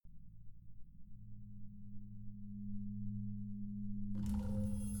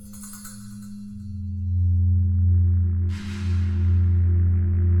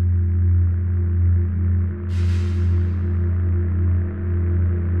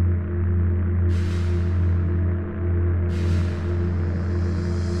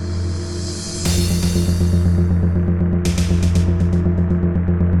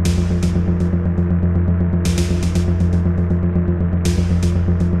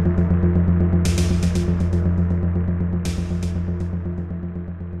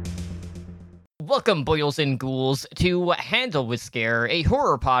Welcome, boils and ghouls, to Handle with Scare, a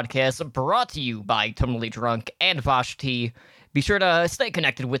horror podcast brought to you by Totally Drunk and Vashti. Be sure to stay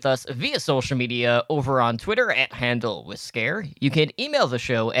connected with us via social media over on Twitter at Handle with Scare. You can email the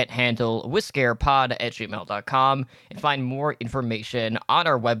show at handlewithscarepod@gmail.com and find more information on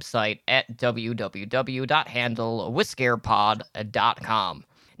our website at www.handlewithscarepod.com.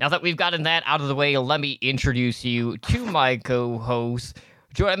 Now that we've gotten that out of the way, let me introduce you to my co-host.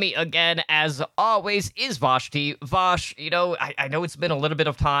 Joining me again, as always, is Vashti. Vash, I know it's been a little bit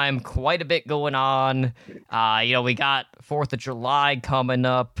of time, quite a bit going on. We got 4th of July coming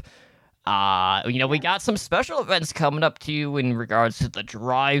up. We got some special events coming up too in regards to the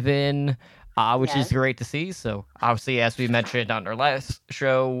drive-in, which is great to see. So, obviously, as we mentioned on our last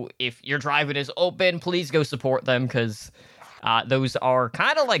show, if your drive-in is open, please go support them, because those are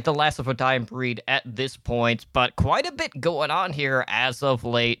kind of like the last of a dying breed at this point, but quite a bit going on here as of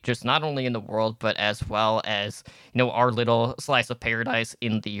late, just not only in the world, but as well as, our little slice of paradise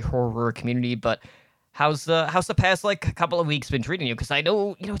in the horror community. But how's the past, couple of weeks been treating you? Because I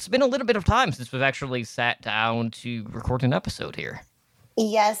know, it's been a little bit of time since we've actually sat down to record an episode here.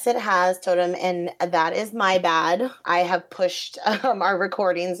 Yes, it has, Totem, and that is my bad. I have pushed our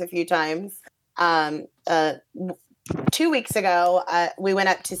recordings a few times. 2 weeks ago, we went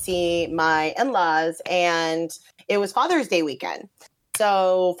up to see my in-laws, and it was Father's Day weekend.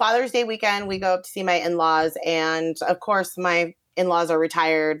 So Father's Day weekend, we go up to see my in-laws, and of course, my in-laws are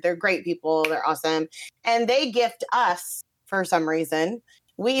retired. They're great people. They're awesome. And they gift us for some reason.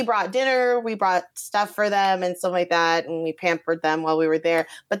 We brought dinner, we brought stuff for them and stuff like that, and we pampered them while we were there.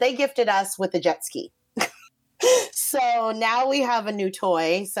 But they gifted us with a jet ski. So now we have a new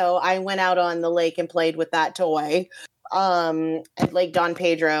toy. So I went out on the lake and played with that toy at Lake Don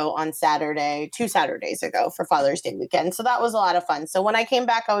Pedro on Saturday, 2 Saturdays ago for Father's Day weekend. So that was a lot of fun. So when I came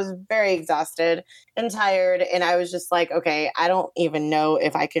back, I was very exhausted and tired. And I was just like, okay, I don't even know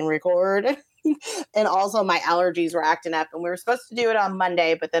if I can record. And also my allergies were acting up, and we were supposed to do it on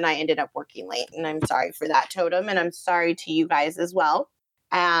Monday, but then I ended up working late, and I'm sorry for that, Totem. And I'm sorry to you guys as well.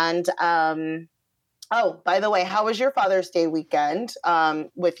 And, oh, by the way, how was your Father's Day weekend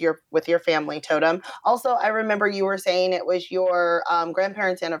with your family, Totem? Also, I remember you were saying it was your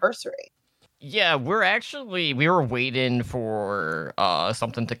grandparents' anniversary. Yeah, we were waiting for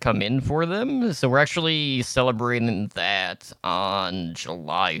something to come in for them. So we're actually celebrating that on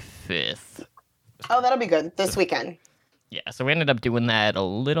July 5th. Oh, that'll be good. This weekend. Yeah, so we ended up doing that a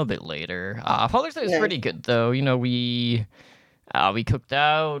little bit later. Father's Day was pretty good, though. We cooked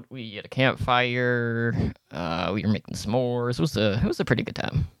out, we had a campfire, we were making s'mores. It was a pretty good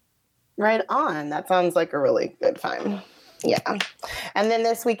time. Right on. That sounds like a really good time. Yeah. And then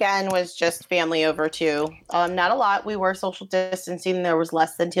this weekend was just family over too. Not a lot. We were social distancing. There was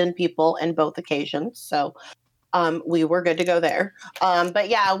less than 10 people in both occasions. So we were good to go there. But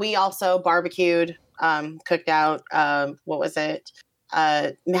yeah, we also barbecued, cooked out, what was it?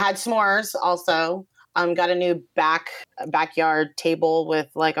 Had s'mores also. Got a new backyard table with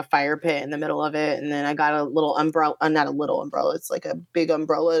like a fire pit in the middle of it. And then I got a little umbrella, not a little umbrella. It's like a big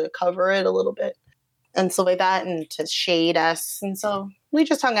umbrella to cover it a little bit and stuff like that, and to shade us. And so we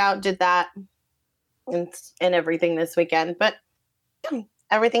just hung out, did that and everything this weekend, but yeah,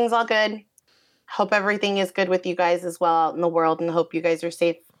 everything's all good. Hope everything is good with you guys as well out in the world, and hope you guys are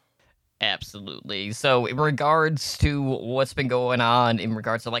safe. Absolutely. So in regards to what's been going on in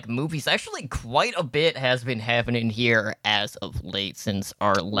regards to movies, actually quite a bit has been happening here as of late since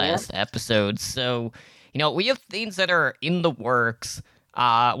our last episode. So, we have things that are in the works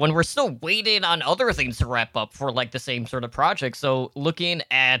when we're still waiting on other things to wrap up for the same sort of project. So looking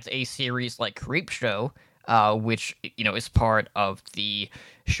at a series like Creepshow, which, is part of the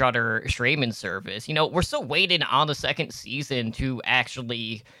Shudder streaming service, we're still waiting on the second season to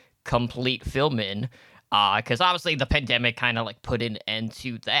actually complete filming, because obviously the pandemic kind of put an end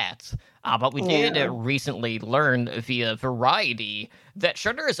to that. But we did recently learn via Variety that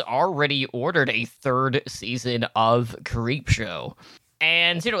Shudder has already ordered a 3rd season of Creepshow.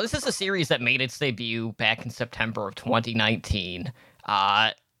 And, this is a series that made its debut back in September of 2019.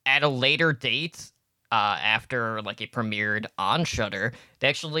 At a later date, after it premiered on Shudder, they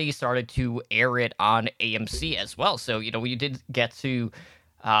actually started to air it on AMC as well. So, we did get to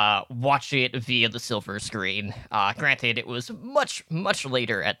watch it via the silver screen. Granted, it was much, much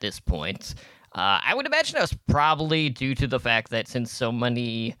later at this point. I would imagine it was probably due to the fact that since so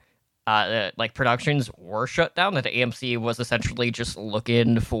many productions were shut down, that AMC was essentially just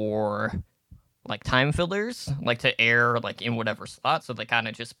looking for like time fillers, like to air like in whatever slot. So they kind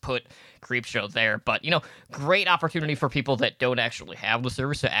of just put Creepshow there. But great opportunity for people that don't actually have the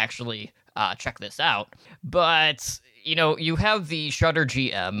service to actually check this out. But you have the Shudder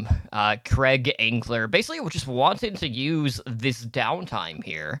GM, Craig Angler, basically just wanted to use this downtime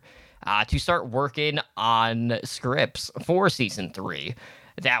here to start working on scripts for season 3.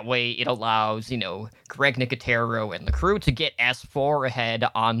 That way, it allows, Greg Nicotero and the crew to get as far ahead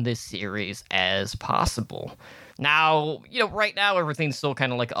on this series as possible. Now, right now, everything's still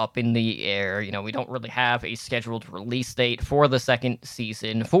kind of like up in the air. We don't really have a scheduled release date for the second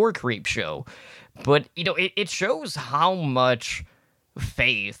season for Creepshow. But, it shows how much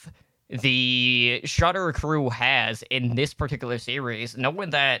faith the Shudder crew has in this particular series,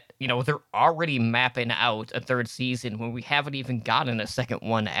 knowing that, they're already mapping out a third season when we haven't even gotten a second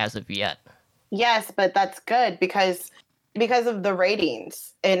one as of yet. Yes, but that's good because of the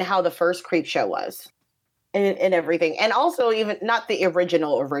ratings and how the first Creepshow was and everything. And also even not the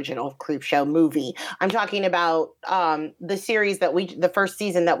original Creepshow movie. I'm talking about the series the first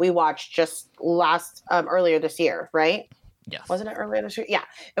season that we watched just earlier this year, right? Yes. Wasn't it earlier this year? Yeah,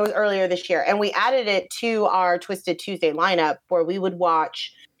 it was earlier this year. And we added it to our Twisted Tuesday lineup where we would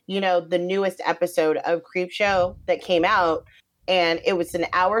watch, the newest episode of Creepshow that came out. And it was an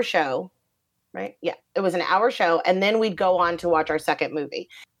hour show, right? Yeah, it was an hour show. And then we'd go on to watch our second movie.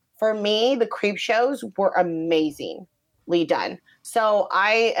 For me, the Creepshows were amazingly done. So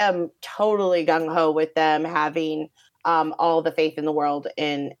I am totally gung-ho with them having all the faith in the world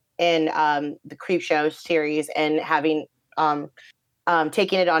in the Creepshow series and having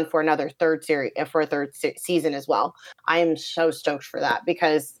taking it on for a third season as well. I am so stoked for that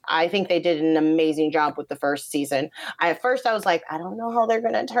because I think they did an amazing job with the first season. At first I was like, I don't know how they're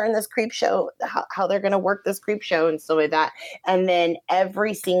going to turn this Creepshow, how they're going to work this Creepshow and stuff like that. And then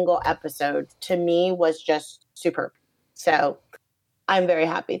every single episode to me was just superb. So I'm very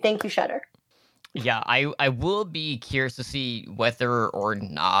happy. Thank you, Shudder. Yeah, I will be curious to see whether or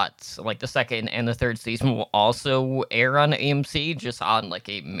not like the second and the third season will also air on AMC just on like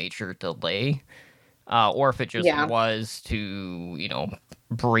a major delay, or if it just was to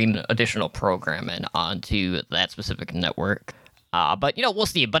bring additional programming onto that specific network. But we'll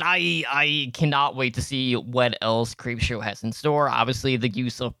see. But I cannot wait to see what else Creepshow has in store. Obviously, the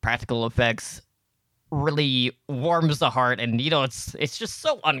use of practical effects really warms the heart, and it's just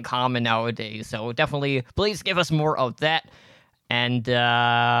so uncommon nowadays. So definitely, please give us more of that, and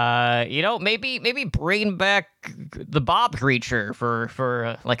maybe bring back the Bob creature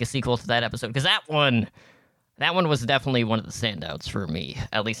for like a sequel to that episode, because that one was definitely one of the standouts for me,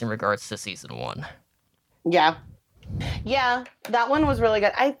 at least in regards to season 1. Yeah, that one was really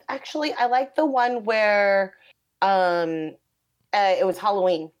good. I like the one where it was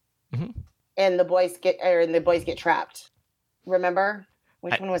Halloween. Mm-hmm. And the boys get trapped. Remember?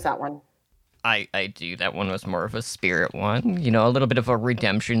 Which one was that one? I do. That one was more of a spirit one. A little bit of a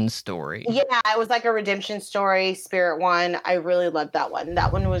redemption story. Yeah, it was like a redemption story, spirit one. I really loved that one.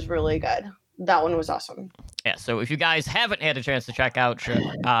 That one was really good. That one was awesome. Yeah, so if you guys haven't had a chance to check out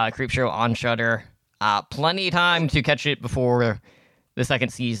Creepshow on Shudder, plenty of time to catch it before the second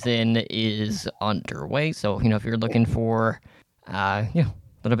season is underway. So, if you're looking for, a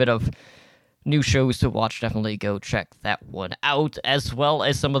little bit of new shows to watch, definitely go check that one out, as well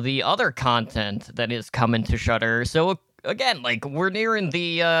as some of the other content that is coming to Shudder. So again, like we're nearing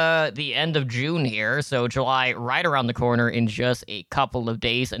the end of June here, so July right around the corner in just a couple of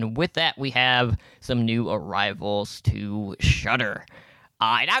days, and with that we have some new arrivals to Shudder.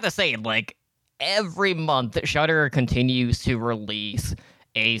 And I have to say, like every month, Shudder continues to release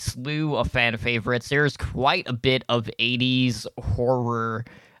a slew of fan favorites. There's quite a bit of 80s horror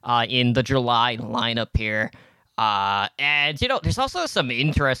in the July lineup here. And, there's also some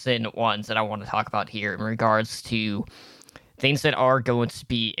interesting ones that I want to talk about here in regards to things that are going to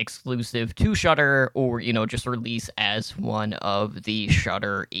be exclusive to Shudder or, just release as one of the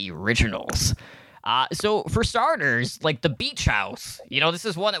Shudder originals. So for starters, like the Beach House, this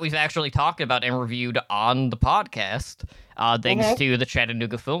is one that we've actually talked about and reviewed on the podcast, thanks to the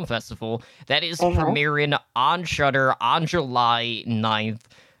Chattanooga Film Festival. That is premiering on Shudder on July 9th.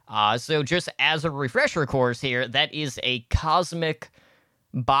 So just as a refresher course here, that is a cosmic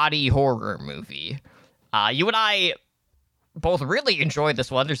body horror movie. You and I both really enjoyed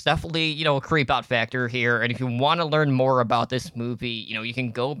this one. There's definitely, a creep out factor here. And if you want to learn more about this movie, you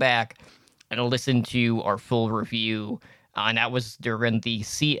can go back and listen to our full review. And that was during the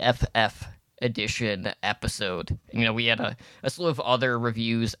CFF edition episode. We had a slew of other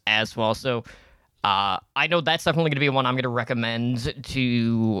reviews as well. So I know that's definitely going to be one I'm going to recommend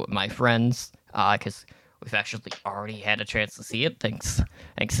to my friends because we've actually already had a chance to see it, thanks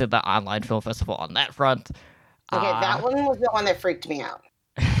to the online film festival on that front. Okay, that one was the one that freaked me out.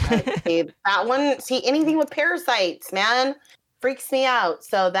 See, that one, see, anything with parasites, man, freaks me out.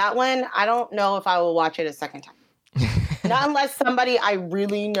 So that one, I don't know if I will watch it a second time. Not unless somebody I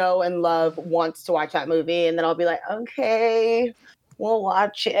really know and love wants to watch that movie, and then I'll be like, okay, we'll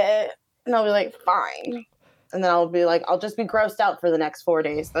watch it. And I'll be like, fine. And then I'll be like, I'll just be grossed out for the next 4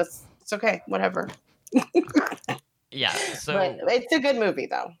 days. It's okay, whatever. Yeah, so But it's a good movie,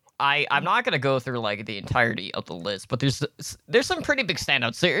 though. I'm not gonna go through like the entirety of the list, but there's some pretty big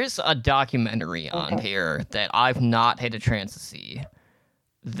standouts. There's a documentary on here that I've not had a chance to see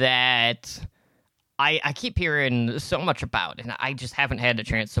that I keep hearing so much about, and I just haven't had a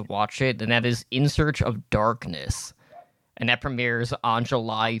chance to watch it, and that is In Search of Darkness, and that premieres on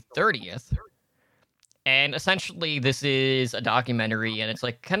July 30th. And essentially, this is a documentary, and it's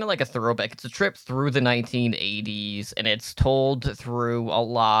like kind of like a throwback. It's a trip through the 1980s, and it's told through a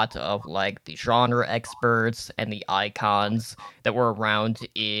lot of like the genre experts and the icons that were around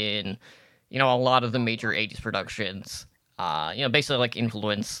in, a lot of the major 80s productions. Basically like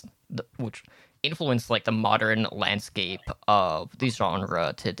which influenced like the modern landscape of the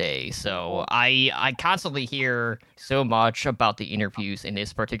genre today. So I constantly hear so much about the interviews in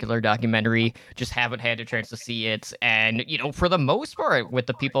this particular documentary, just haven't had a chance to see it. And, for the most part, with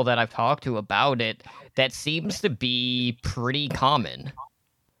the people that I've talked to about it, that seems to be pretty common.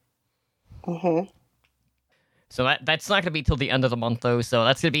 Mm-hmm. So that's not going to be till the end of the month, though, so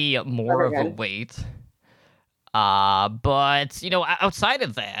that's going to be more of a wait. But, outside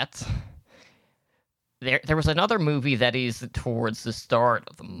of that, there was another movie that is towards the start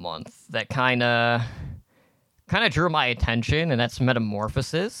of the month that kind of drew my attention, and that's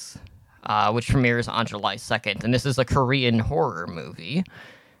Metamorphosis, which premieres on July 2nd. And this is a Korean horror movie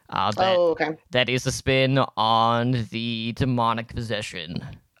that is a spin on the demonic possession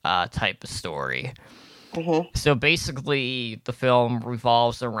type of story. Mm-hmm. So basically, the film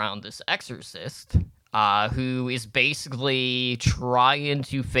revolves around this exorcist who is basically trying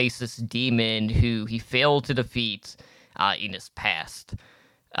to face this demon who he failed to defeat in his past.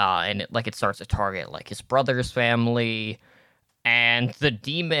 And it starts to target like his brother's family, and the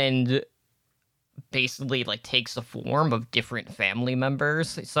demon basically like takes the form of different family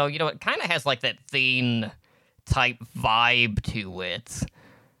members. So, it kind of has like that Thane type vibe to it.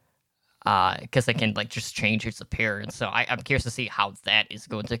 Because they can like just change its appearance. So I'm curious to see how that is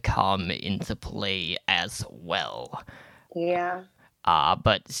going to come into play as well. Yeah.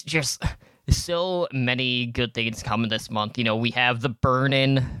 But it's just so many good things coming this month. We have The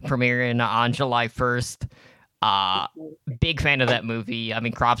Burnin' premiering on July 1st. Big fan of that movie. I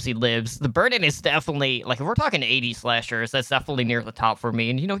mean, Cropsey lives. The Burnin' is definitely, like, if we're talking 80s slashers, that's definitely near the top for me.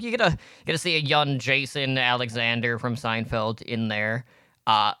 And, you get to see a young Jason Alexander from Seinfeld in there.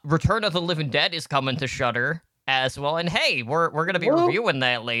 Return of the Living Dead is coming to Shudder as well, and hey, we're gonna be reviewing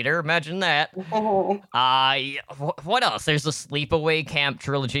that later. Imagine that. What else? There's a Sleepaway Camp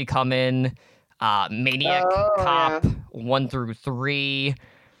trilogy coming. Maniac Cop 1 through 3,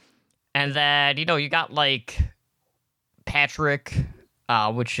 and then you got like Patrick,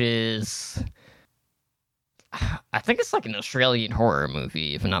 which is, I think it's like an Australian horror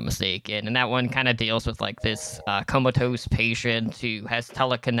movie, if I'm not mistaken. And that one kind of deals with like this comatose patient who has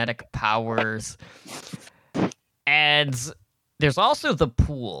telekinetic powers. And there's also The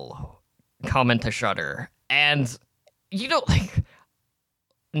Pool coming to Shudder. And, like,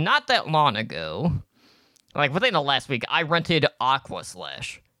 not that long ago, like within the last week, I rented Aqua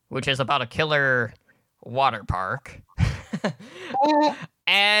Slash, which is about a killer water park.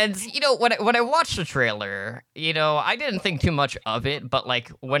 And, when I watched the trailer, I didn't think too much of it, but, like,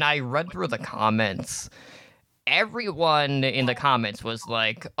 when I read through the comments, everyone in the comments was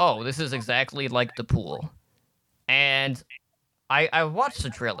like, oh, this is exactly like The Pool. And I watched the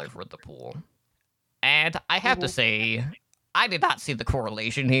trailer for The Pool, and I have to say, I did not see the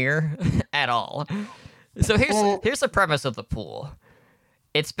correlation here at all. So here's the premise of The Pool.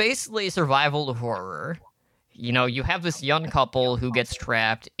 It's basically survival horror. You have this young couple who gets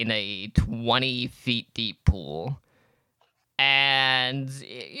trapped in a 20 feet deep pool. And,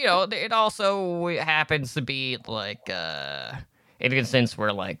 it also happens to be like an instance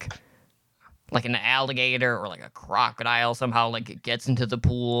where like an alligator or like a crocodile somehow like gets into the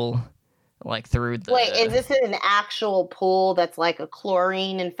pool, like through the... Wait, is this an actual pool that's like a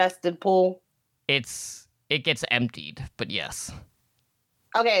chlorine infested pool? It gets emptied, but yes.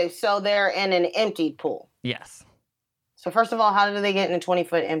 Okay, so they're in an emptied pool. Yes. So first of all, how do they get in a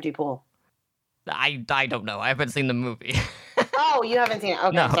 20-foot empty pool? I don't know. I haven't seen the movie. Oh, you haven't seen it?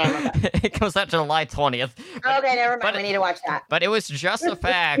 Okay, No, sorry about that. it comes out July 20th. Okay, never mind. We need to watch that. But it was just the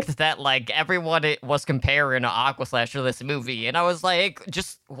fact that like everyone was comparing Aquaslash to this movie, and I was like,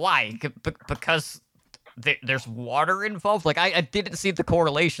 just why? Because there's water involved. Like I didn't see the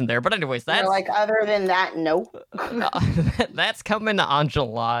correlation there. But anyways, that's Like other than that, nope. that's coming on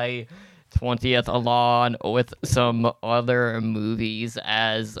July 20th, along with some other movies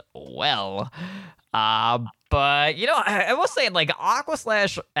as well. But I will say, like,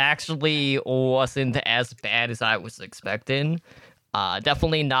 Aquaslash actually wasn't as bad as I was expecting.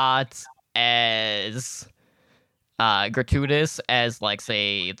 Definitely not as gratuitous as, like,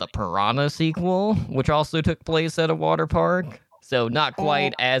 say, the Piranha sequel, which also took place at a water park. So not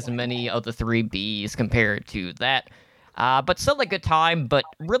quite as many of the 3Bs compared to that. But still a good time, but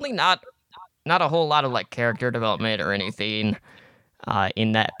really not a whole lot of, like, character development or anything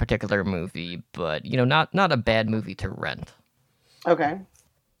in that particular movie, but not a bad movie to rent. Okay.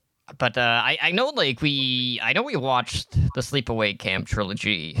 But I know we watched the Sleepaway Camp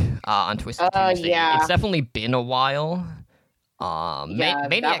trilogy on Twisted Tuesday. Yeah. It's definitely been a while.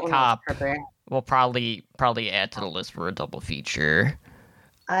 Maniac Cop will probably add to the list for a double feature.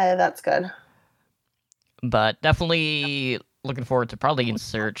 That's good. But definitely looking forward to probably In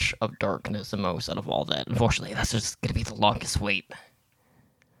Search of Darkness the most out of all that. Unfortunately, that's just gonna be the longest wait.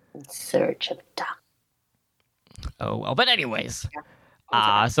 In Search of Darkness. Oh well, but anyways,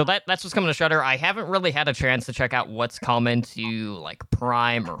 Yeah. so that's what's coming to Shudder. I haven't really had a chance to check out what's coming to like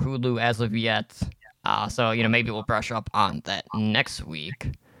Prime or Hulu as of yet. So maybe we'll brush up on that next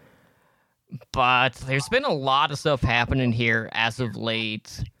week. But there's been a lot of stuff happening here as of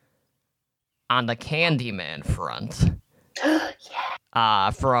late on the Candyman front.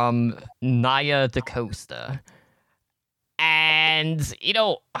 From Naya DaCosta. And,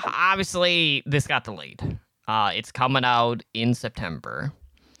 obviously this got delayed. It's coming out in September.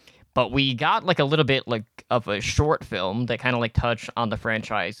 But we got like a little bit like of a short film that kind of like touched on the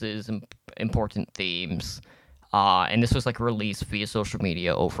franchise's important themes. And this was like released via social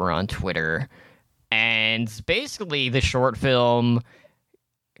media over on Twitter. And basically the short film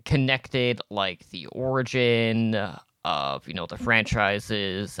connected like the origin of the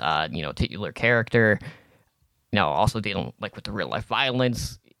franchise's titular character, also dealing like with the real life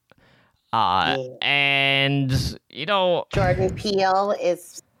violence, and Jordan Peele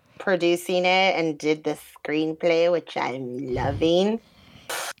is producing it and did the screenplay, which I'm loving.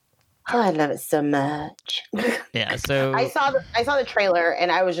 Oh, I love it so much. Yeah, so I saw the trailer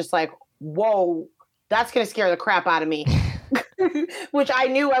and I was just like, whoa, that's gonna scare the crap out of me. Which I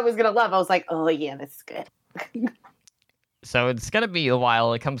knew I was gonna love. I was like, oh yeah, this is good. So it's gonna be a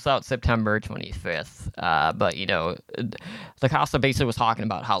while. It comes out September 25th. But DaCosta basically was talking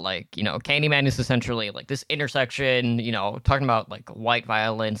about how Candyman is essentially like this intersection. Talking about like white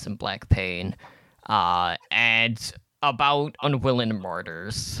violence and black pain, and about unwilling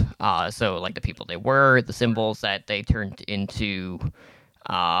martyrs. So like the people they were, the symbols that they turned into,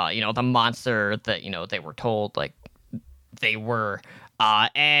 the monster that they were told like they were.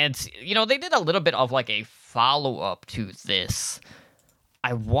 And they did a little bit of like a follow-up to this,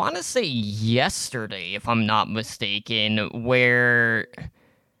 I want to say yesterday, if I'm not mistaken, where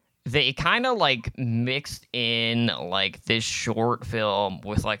they kind of like mixed in like this short film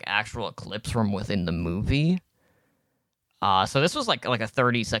with like actual clips from within the movie. So this was like a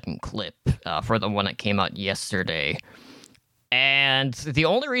 30-second clip for the one that came out yesterday. And the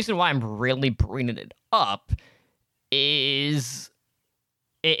only reason why I'm really bringing it up is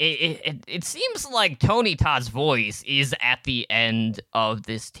it seems like Tony Todd's voice is at the end of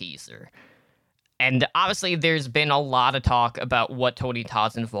this teaser. And obviously there's been a lot of talk about what Tony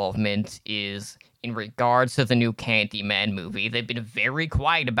Todd's involvement is in regards to the new Candyman movie. They've been very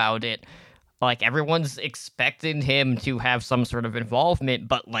quiet about it. Like, everyone's expecting him to have some sort of involvement,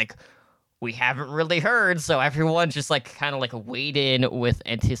 but, like, we haven't really heard, so everyone's just, like, kind of, like, waiting with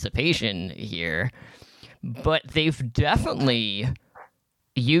anticipation here. But they've definitely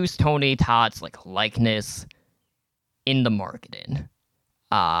used Tony Todd's like likeness in the marketing.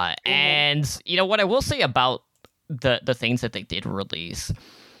 And what I will say about the things that they did release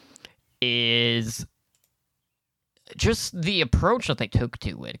is just the approach that they took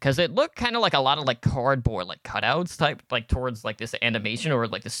to it, because it looked kind of like a lot of like cardboard like cutouts type like towards like this animation or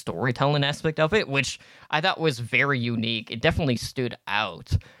like the storytelling aspect of it, which I thought was very unique. It definitely stood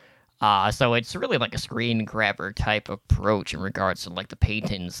out. So it's really like a screen grabber type approach in regards to like the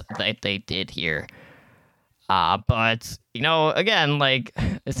paintings that they did here. But again, like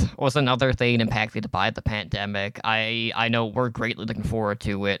This was another thing impacted by the pandemic. I know we're greatly looking forward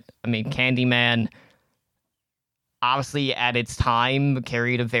to it. I mean, Candyman, obviously at its time,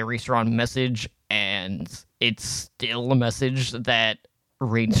 carried a very strong message, and it's still a message that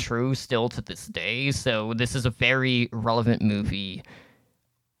reigns true still to this day. So this is a very relevant movie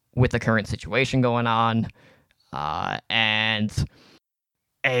with the current situation going on. And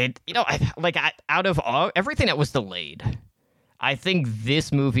out of everything that was delayed, I think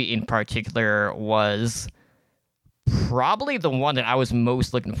this movie in particular was probably the one that I was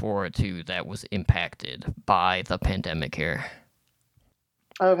most looking forward to that was impacted by the pandemic here.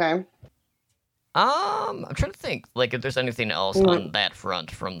 Okay. I'm trying to think, like, if there's anything else on that front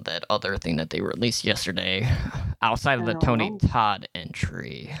from that other thing that they released yesterday, outside of the Tony Todd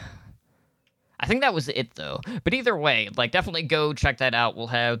entry. I think that was it, though. But either way, like, definitely go check that out. We'll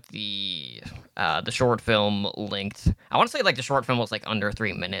have the short film linked. I want to say, like, the short film was, like, under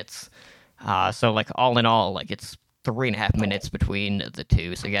 3 minutes. So, like, all in all, like, it's 3.5 minutes between the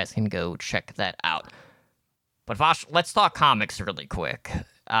two, so you guys can go check that out. But Vosh, let's talk comics really quick.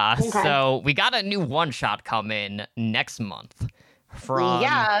 Okay. So we got a new one-shot coming next month from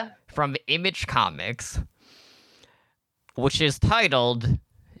Image Comics, which is titled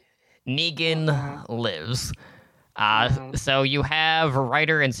Negan Lives. So you have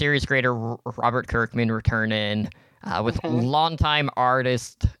writer and series creator Robert Kirkman returning, with longtime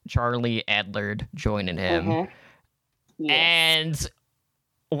artist Charlie Adler joining him. Yes. And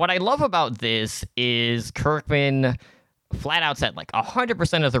what I love about this is Kirkman flat out said, like,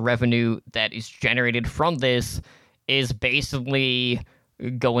 100% of the revenue that is generated from this is basically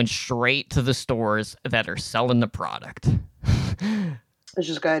going straight to the stores that are selling the product. Which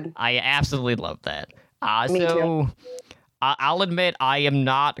is good. I absolutely love that. Me too. I'll admit I am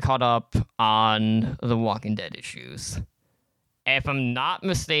not caught up on the Walking Dead issues. If I'm not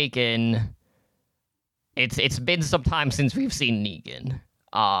mistaken, it's been some time since we've seen Negan.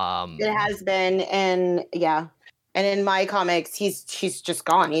 It has been, and yeah. And in my comics, he's just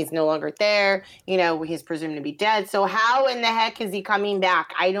gone. He's no longer there. You know, he's presumed to be dead. So how in the heck is he coming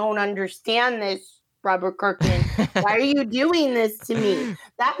back? I don't understand this, Robert Kirkman. Why are you doing this to me?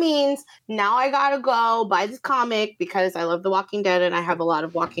 That means now I gotta go buy this comic because I love The Walking Dead and I have a lot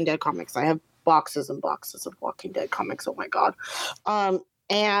of Walking Dead comics. I have boxes and boxes of Walking Dead comics. Oh my God.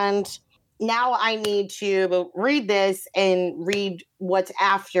 And now I need to read this and read what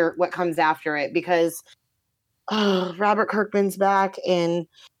comes after it, because Robert Kirkman's back, and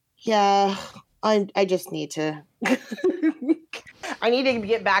yeah, I just need to I need to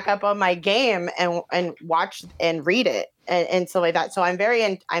get back up on my game and watch and read it and so like that. So I'm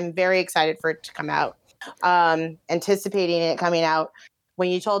very excited for it to come out. Anticipating it coming out. When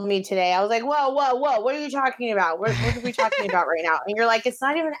you told me today, I was like, whoa, what are you talking about? What are we talking about right now? And you're like, it's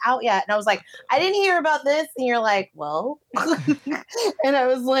not even out yet. And I was like, I didn't hear about this. And you're like, well, and I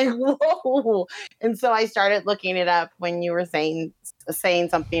was like, whoa. And so I started looking it up when you were saying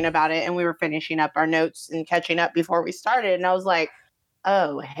something about it, and we were finishing up our notes and catching up before we started. And I was like,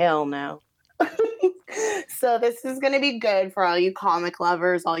 oh, hell no. So this is going to be good for all you comic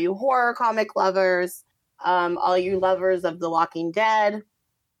lovers, all you horror comic lovers, all you lovers of The Walking Dead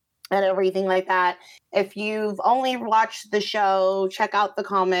and everything like that. If you've only watched the show, check out the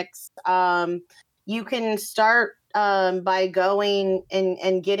comics. You can start by going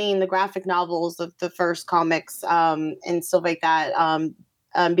and getting the graphic novels of the first comics and stuff like that,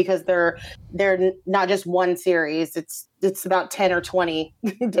 because they're not just one series. It's about 10 or 20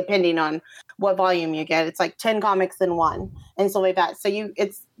 depending on what volume you get. It's like 10 comics in one and stuff like that. So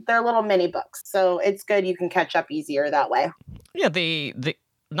they're little mini books, so it's good. You can catch up easier that way. Yeah, the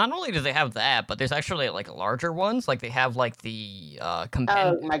not only do they have that, but there's actually like larger ones. Like they have like the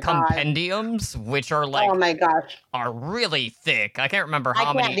compendiums, which are like, oh my gosh, are really thick. I can't remember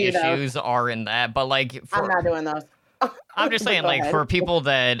how many issues are in that, but like I'm not doing those. I'm just saying, like, for people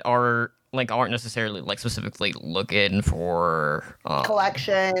that aren't necessarily like specifically looking for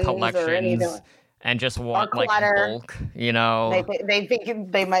collections or anything, and just want like bulk, you know, they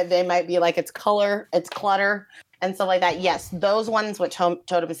think they might be like it's clutter and stuff like that. Yes, those ones, which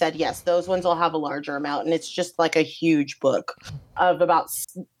Totem said, yes, those ones will have a larger amount, and it's just like a huge book of about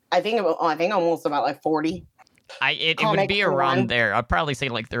I think almost about like 40. It would be around there. I'd probably say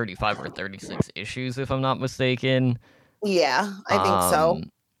like 35 or 36 issues if I'm not mistaken. Yeah, I think so.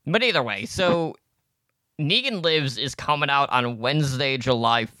 But either way, so Negan Lives is coming out on Wednesday,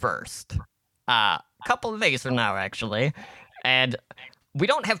 July 1st. A couple of days from now, actually. And we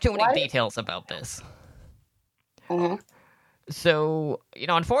don't have too many details about this. Mm-hmm. So,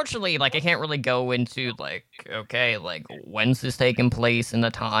 unfortunately, like, I can't really go into, like, okay, like, when's this taking place in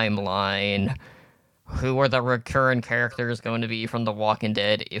the timeline? Who are the recurrent characters going to be from The Walking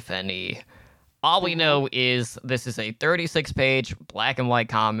Dead, if any? All we know is this is a 36-page black and white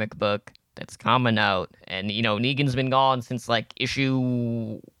comic book that's coming out, and, Negan's been gone since, like,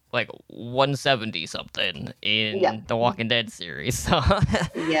 issue, like, 170 something Yeah. in the Walking Dead series. So,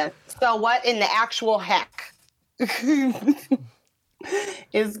 Yeah. So what in the actual heck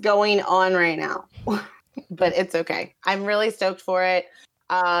is going on right now? But it's okay. I'm really stoked for it.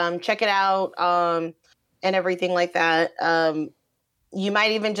 Check it out, and everything like that. You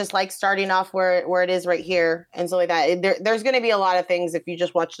might even just like starting off where it is right here and so like that. There's going to be a lot of things if you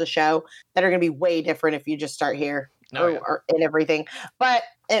just watch the show that are going to be way different if you just start here or and everything. But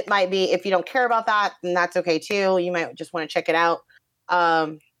it might be if you don't care about that, then that's okay too. You might just want to check it out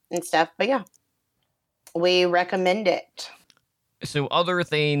and stuff. But yeah, we recommend it. So other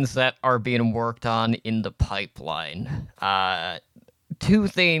things that are being worked on in the pipeline. Two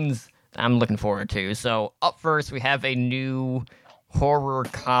things I'm looking forward to. So up first, we have a new horror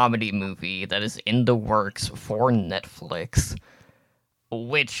comedy movie that is in the works for Netflix,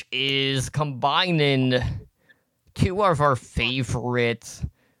 which is combining two of our favorite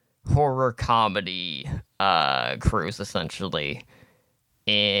horror comedy crews, essentially.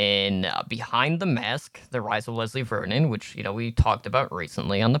 In Behind the Mask, The Rise of Leslie Vernon, which, we talked about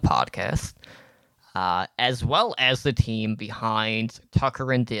recently on the podcast, as well as the team behind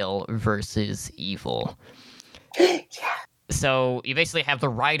Tucker and Dale versus Evil. Yeah. So you basically have the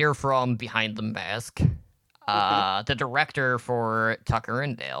writer from Behind the Mask, the director for Tucker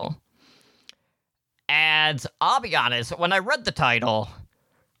and Dale. And I'll be honest, when I read the title,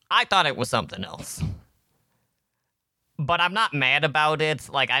 I thought it was something else. But I'm not mad about it.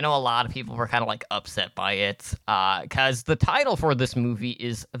 Like, I know a lot of people were kind of, like, upset by it. Because the title for this movie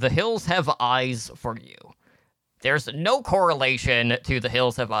is The Hills Have Eyes for You. There's no correlation to the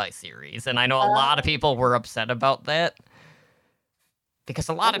Hills Have Eyes series. And I know a lot of people were upset about that. Because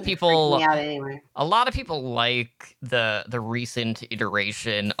a lot of people like the recent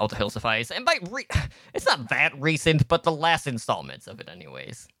iteration of The Hills Have Eyes. And it's not that recent, but the last installments of it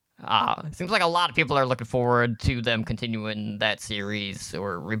anyways. It seems like a lot of people are looking forward to them continuing that series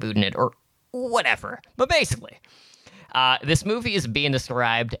or rebooting it or whatever. But basically, this movie is being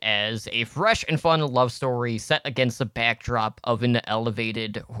described as a fresh and fun love story set against the backdrop of an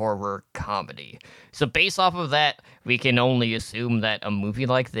elevated horror comedy. So based off of that, we can only assume that a movie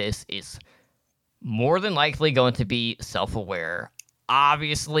like this is more than likely going to be self-aware.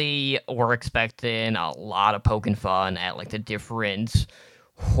 Obviously, we're expecting a lot of poking fun at like the different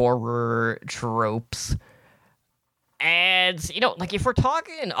horror tropes. And, like if we're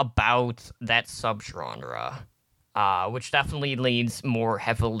talking about that subgenre, which definitely leans more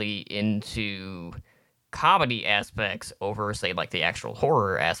heavily into comedy aspects over, say, like the actual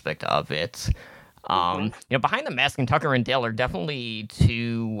horror aspect of it. Behind the Mask and Tucker and Dale are definitely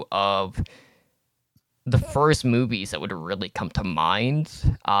two of the first movies that would really come to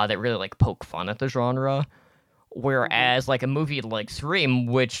mind that really like poke fun at the genre. Whereas, like, a movie like Scream,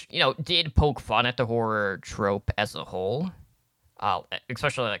 which, did poke fun at the horror trope as a whole,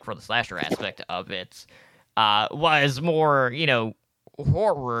 especially, like, for the slasher aspect of it, was more,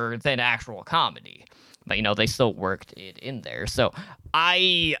 horror than actual comedy. But, they still worked it in there. So,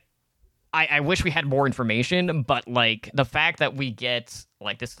 I wish we had more information, but, like, the fact that we get,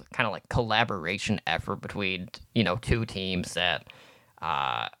 like, this kind of, like, collaboration effort between, two teams that,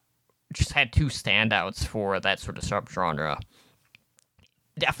 just had two standouts for that sort of subgenre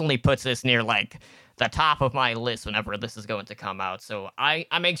definitely puts this near like the top of my list whenever this is going to come out. So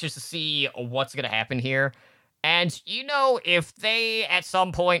I'm anxious to see what's going to happen here. And if they at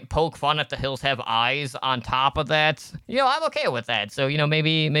some point poke fun at The Hills Have Eyes on top of that, I'm okay with that. So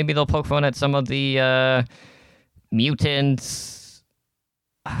maybe they'll poke fun at some of the mutants.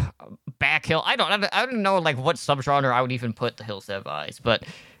 Backhill. I don't know like what subgenre I would even put The Hills Have Eyes, but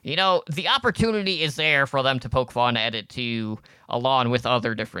the opportunity is there for them to poke fun at it too, along with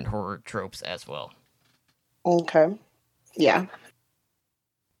other different horror tropes as well. Okay. Yeah.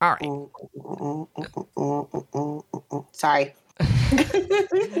 All right. Sorry.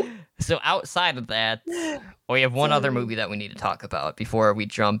 So outside of that, we have one other movie that we need to talk about before we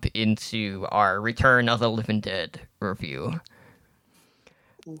jump into our Return of the Living Dead review.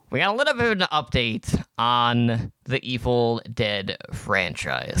 We got a little bit of an update on the Evil Dead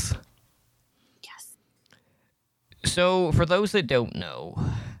franchise. Yes. So, for those that don't know,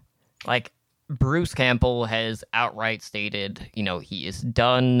 like, Bruce Campbell has outright stated, he is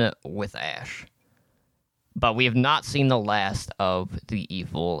done with Ash. but we have not seen the last of the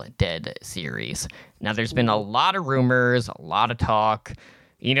Evil Dead series. Now, there's been a lot of rumors, a lot of talk.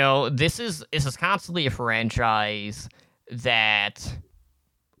 You know, this is constantly a franchise that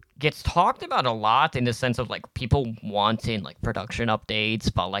gets talked about a lot in the sense of like people wanting like production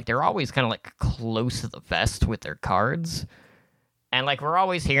updates, but like they're always kind of like close to the vest with their cards. And like we're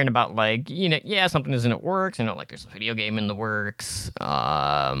always hearing about like, you know, yeah, something isn't in the works, you know, like there's a video game in the works.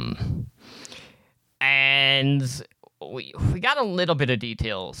 And we got a little bit of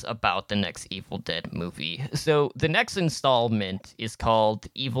details about the next Evil Dead movie. So the next installment is called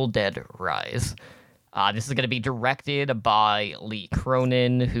Evil Dead Rise. This is going to be directed by Lee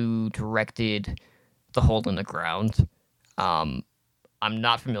Cronin, who directed The Hole in the Ground. I'm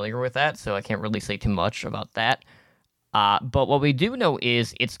not familiar with that, so I can't really say too much about that. But what we do know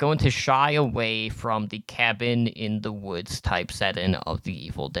is it's going to shy away from the cabin in the woods type setting of the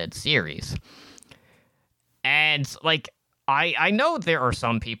Evil Dead series. And, like, I know there are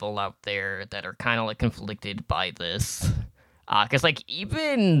some people out there that are kind of, like, conflicted by this. Because, like,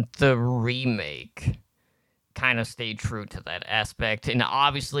 even the remake kind of stayed true to that aspect. And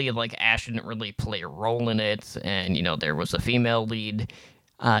obviously, like, Ash didn't really play a role in it. And, you know, there was a female lead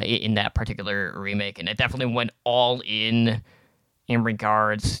in that particular remake, and it definitely went all in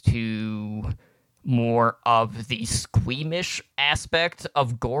regards to more of the squeamish aspect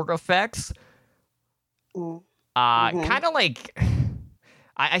of gore effects. Kind of like,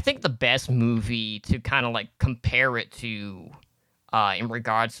 I think the best movie to kind of like compare it to in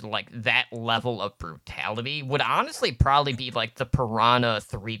regards to like that level of brutality would honestly probably be like the Piranha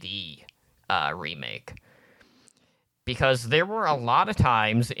 3D remake. Because there were a lot of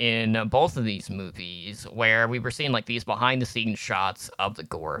times in both of these movies where we were seeing like these behind-the-scenes shots of the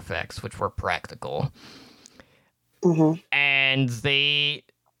gore effects, which were practical, and they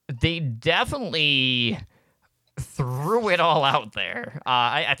definitely threw it all out there.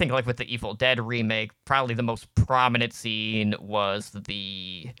 I think like with the Evil Dead remake, probably the most prominent scene was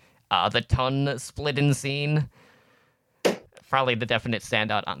the tongue splitting scene. Probably the definite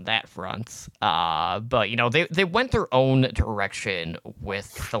standout on that front. But, you know, they went their own direction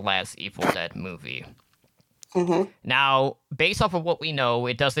with the last Evil Dead movie. Now, based off of what we know,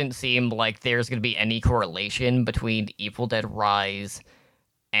 it doesn't seem like there's going to be any correlation between Evil Dead Rise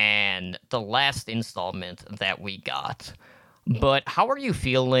and the last installment that we got. But how are you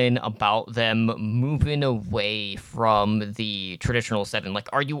feeling about them moving away from the traditional setting? Like,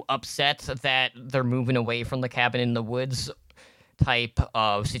 are you upset that they're moving away from the cabin in the woods type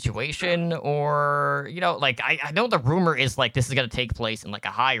of situation? Or, you know, like I know the rumor is like this is gonna take place in like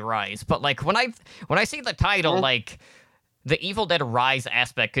a high rise, but like when I see the title, like the Evil Dead Rise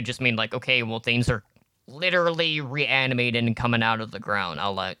aspect could just mean like, okay, well, things are literally reanimated and coming out of the ground.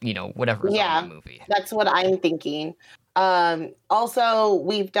 I'll let you know whatever's on the movie. That's what I'm thinking. Also,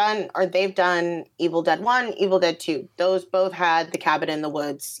 they've done Evil Dead 1, Evil Dead 2. Those both had the cabin in the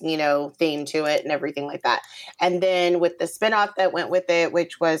woods, you know, theme to it and everything like that. And then with the spinoff that went with it,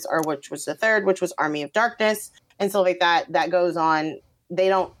 which was the third, which was Army of Darkness and stuff like that, that goes on. They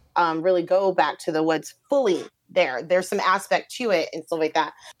don't really go back to the woods fully there. There's some aspect to it and stuff like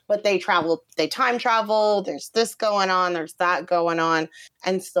that. But they time travel, there's this going on, there's that going on,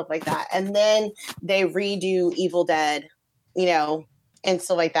 and stuff like that. And then they redo Evil Dead, you know, and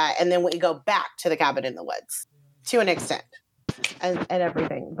stuff like that. And then we go back to the cabin in the woods to an extent and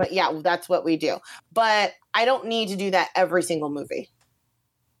everything. But yeah, that's what we do. But I don't need to do that every single movie.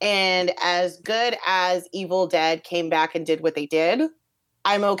 And as good as Evil Dead came back and did what they did,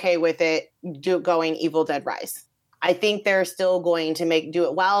 I'm okay with it going Evil Dead Rise. I think they're still going to do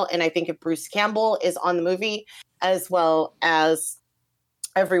it well. And I think if Bruce Campbell is on the movie as well as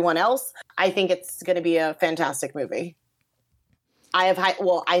everyone else, I think it's going to be a fantastic movie. I'm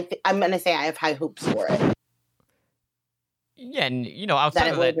going to say I have high hopes for it. Yeah, and you know,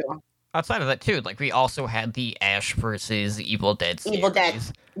 outside of that too, like we also had the Ash versus Evil Dead series. Evil Dead,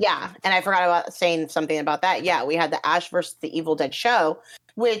 yeah, and I forgot about saying something about that. Yeah, we had the Ash versus the Evil Dead show,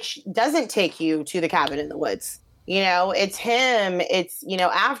 which doesn't take you to the cabin in the woods. You know, it's him. It's, you know,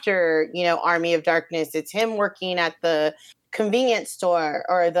 after, you know, Army of Darkness, it's him working at the convenience store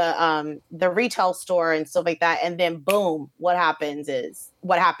or the retail store and stuff like that. And then boom, what happens,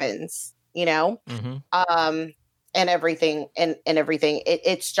 you know, and everything and everything.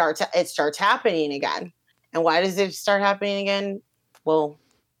 It starts happening again. And why does it start happening again? Well,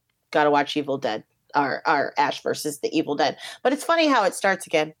 got to watch Evil Dead or Ash versus the Evil Dead. But it's funny how it starts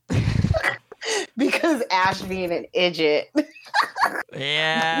again. Because Ash being an idiot.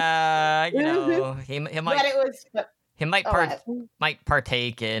 Yeah, you know, he might. But it was. He might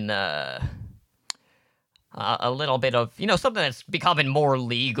partake in a little bit of, something that's becoming more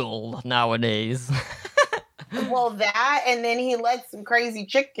legal nowadays. Well, that, and then he let some crazy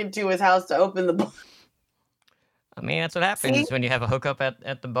chick into his house to open the bar. I mean, that's what happens when you have a hookup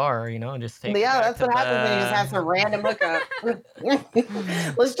at the bar, just take Yeah, it back that's to what happens when you just have some random hookup.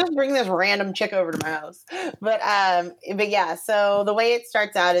 Let's just bring this random chick over to my house. But yeah, so the way it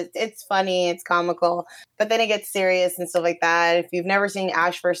starts out, it's funny, it's comical, but then it gets serious and stuff like that. If you've never seen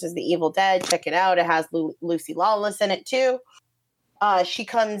Ash versus the Evil Dead, check it out. It has Lucy Lawless in it too. She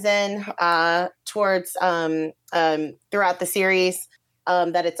comes in towards throughout the series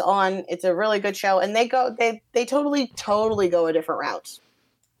that it's on. It's a really good show, and they totally go a different route.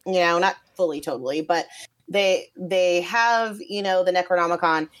 Not fully totally, but they have the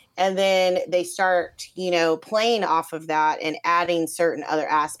Necronomicon, and then they start playing off of that and adding certain other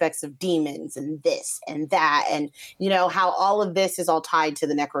aspects of demons and this and that, and how all of this is all tied to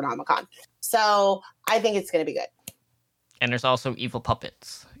the Necronomicon. So I think it's going to be good. And there's also evil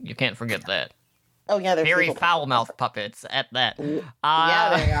puppets. You can't forget that. Oh yeah, they're very foul-mouthed puppets at that.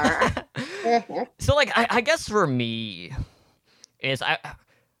 Yeah, they are. So, I guess for me is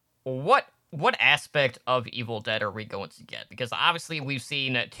what aspect of Evil Dead are we going to get? Because obviously we've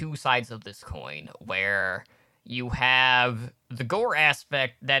seen two sides of this coin, where you have the gore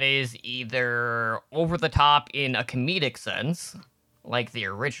aspect that is either over the top in a comedic sense, like the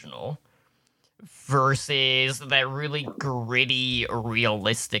original, versus that really gritty,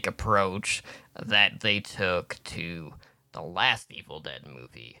 realistic approach that they took to the last Evil Dead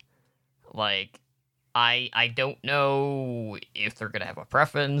movie. I don't know if they're gonna have a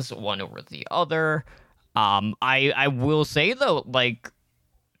preference one over the other. I will say though,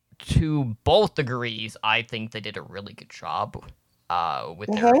 to both degrees, I think they did a really good job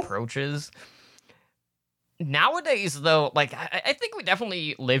with their approaches. Nowadays, though, I think we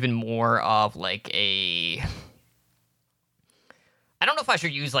definitely live in more of I don't know if I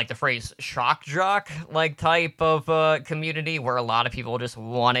should use the phrase shock jock type of community, where a lot of people just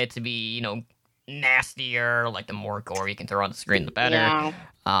want it to be nastier. The more gore you can throw on the screen, the better. Yeah.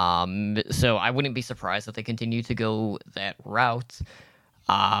 So I wouldn't be surprised if they continue to go that route.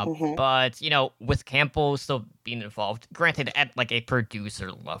 But with Campbell still being involved, granted at a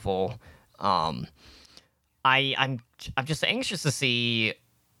producer level, I'm just anxious to see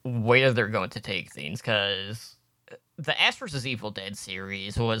where they're going to take things, because the Ash vs. Evil Dead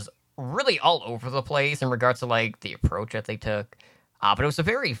series was really all over the place in regards to the approach that they took. But it was a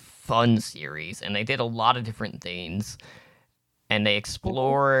very fun series, and they did a lot of different things. And they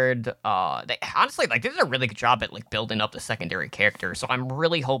explored. They honestly they did a really good job at building up the secondary characters. So I'm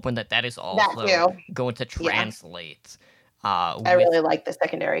really hoping that is also going to translate. I really like the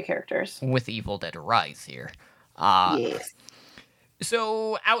secondary characters with Evil Dead Rise here. Yes.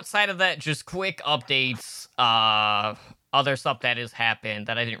 So outside of that, just quick updates. Other stuff that has happened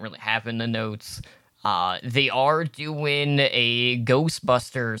that I didn't really have in the notes. They are doing a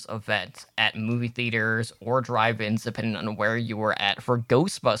Ghostbusters event at movie theaters or drive-ins, depending on where you were at, for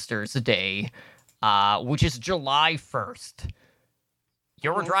Ghostbusters Day, which is July 1st.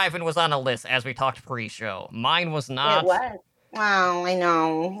 Your drive-in was on a list, as we talked pre-show. Mine was not. It was. Wow, I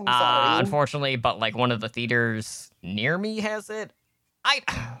know. I'm sorry. Unfortunately, but one of the theaters near me has it.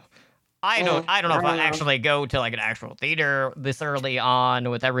 I don't know if I'll actually go to an actual theater this early on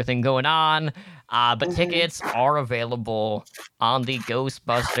with everything going on. But tickets are available on the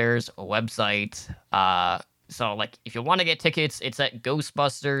Ghostbusters website. So if you want to get tickets, it's at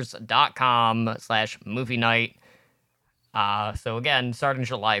ghostbusters.com/movie night. So again, starting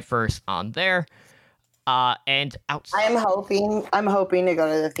July 1st on there. And outside, I'm hoping to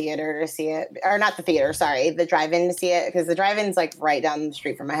go to the theater to see it, or not the theater, sorry, the drive-in to see it, because the drive-in's right down the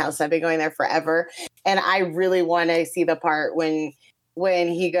street from my house. I've been going there forever, and I really want to see the part when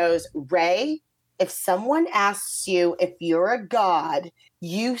he goes, Ray, if someone asks you if you're a god,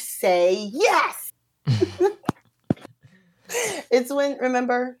 you say yes. It's when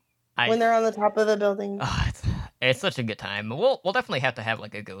they're on the top of the building. It's such a good time. We'll definitely have to have a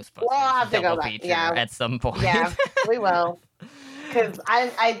Ghostbusters double feature at some point. Yeah, we will. Because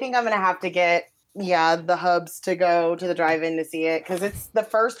I think I'm gonna have to get the hubs to go to the drive-in to see it, because it's the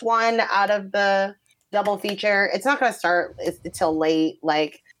first one out of the double feature. It's not gonna start until late,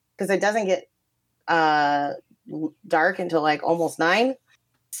 because it doesn't get dark until almost 9.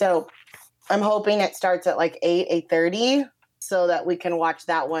 So I'm hoping it starts at 8:30, so that we can watch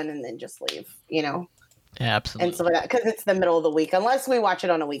that one and then just leave. Yeah, absolutely. And stuff like that, because it's the middle of the week, unless we watch it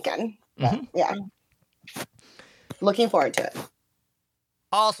on a weekend. But, yeah. Looking forward to it.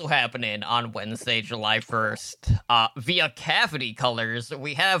 Also happening on Wednesday, July 1st, via Cavity Colors,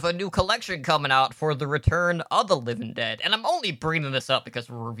 we have a new collection coming out for the Return of the Living Dead. And I'm only bringing this up because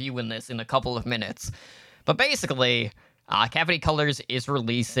we're reviewing this in a couple of minutes. But basically, Cavity Colors is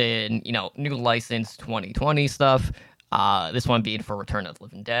releasing, new license 2020 stuff. This one being for Return of the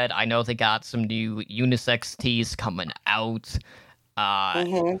Living Dead. I know they got some new unisex tees coming out.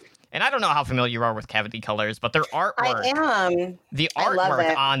 And I don't know how familiar you are with Cavity Colors, but their artwork, I am. the I love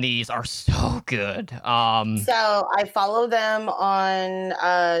artwork it. on these are so good. So I follow them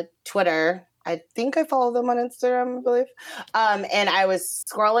on Twitter. I think I follow them on Instagram, I believe. And I was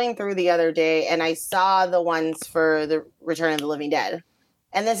scrolling through the other day and I saw the ones for the Return of the Living Dead.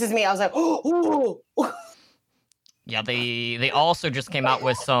 And this is me. I was like, oh. Yeah, they also just came out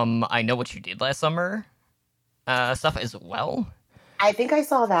with some I Know What You Did Last Summer stuff as well. I think I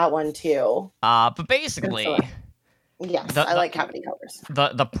saw that one too. But basically, yes, I like Cavity Colors.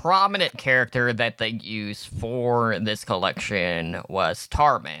 The prominent character that they used for this collection was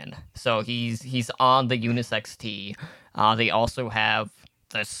Tarman. So he's on the unisex tee. They also have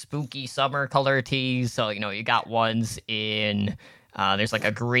the spooky summer color tees. So you got ones in there's like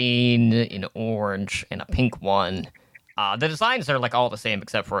a green, an orange, and a pink one. The designs are like all the same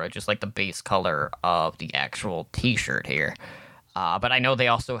except for just like the base color of the actual t-shirt here. But I know they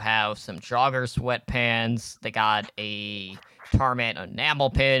also have some jogger sweatpants. They got a Tarman enamel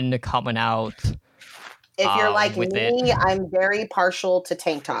pin coming out. If you're like me, it. I'm very partial to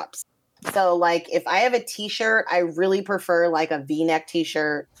tank tops. So like if I have a t-shirt, I really prefer like a V-neck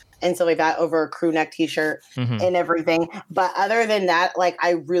t-shirt and so like that over a crew neck t-shirt and everything. But other than that, like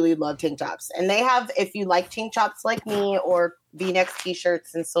I really love tank tops. And they have, if you like tank tops like me or V-neck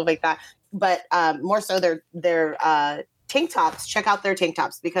t-shirts and stuff like that, but more so they're tank tops, check out their tank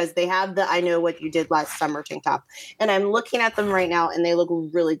tops because they have the I Know What You Did Last Summer tank top. And I'm looking at them right now and they look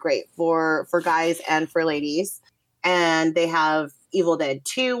really great for guys and for ladies. And they have Evil Dead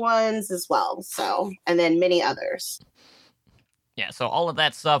 2 ones as well. So, and then many others. Yeah, so all of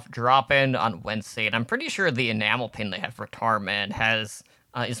that stuff dropping on Wednesday. And I'm pretty sure the enamel pin they have for Tarman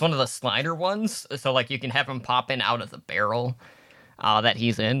is one of the slider ones. So like you can have him pop in out of the barrel that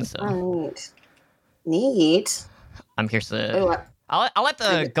he's in. So neat. I'm curious to. I'll have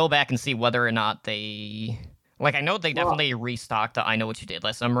to go back and see whether or not they. Like, I know they definitely restocked the I Know What You Did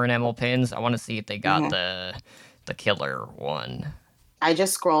Last Summer enamel pins. I want to see if they got the killer one. I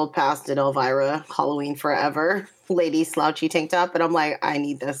just scrolled past an Elvira Halloween Forever lady slouchy tank top, and I'm like, I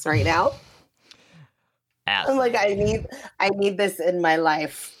need this right now. I'm like, I need this in my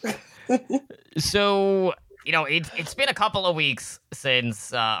life. So. It's been a couple of weeks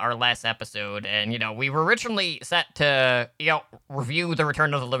since our last episode, and, we were originally set to, review The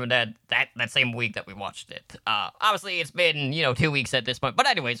Return of the Living Dead that same week that we watched it. Obviously, it's been, 2 weeks at this point, but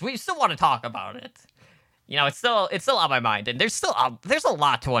anyways, we still want to talk about it. It's still on my mind, and there's a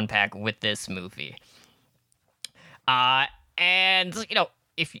lot to unpack with this movie. And,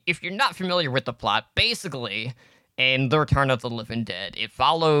 if you're not familiar with the plot, basically, in The Return of the Living Dead, it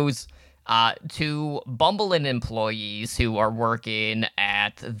follows... two Bumblein employees who are working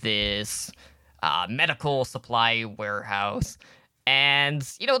at this medical supply warehouse. And,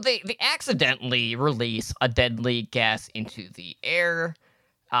 they accidentally release a deadly gas into the air.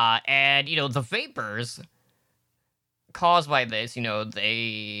 And, the vapors caused by this,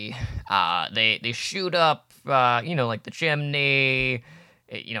 they shoot up, like the chimney,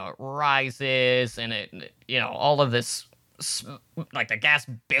 it rises, and it all of this... like the gas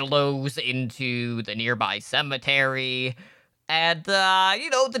billows into the nearby cemetery, and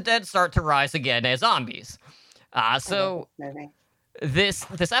the dead start to rise again as zombies. So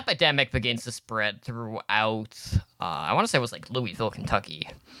this epidemic begins to spread throughout. I want to say it was like Louisville, Kentucky,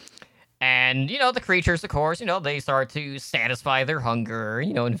 and the creatures, of course, they start to satisfy their hunger,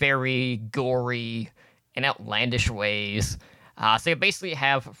 in very gory and outlandish ways. So you basically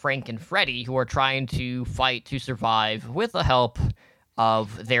have Frank and Freddy who are trying to fight to survive with the help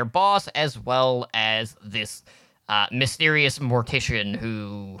of their boss as well as this mysterious mortician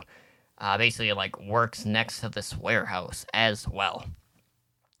who basically like works next to this warehouse as well.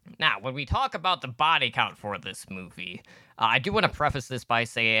 Now, when we talk about the body count for this movie, I do want to preface this by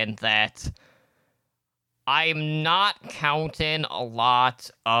saying that I'm not counting a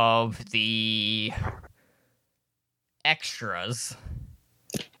lot of the extras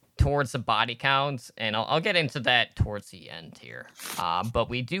towards the body counts, and I'll get into that towards the end here. But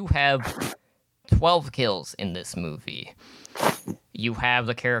we do have 12 kills in this movie. You have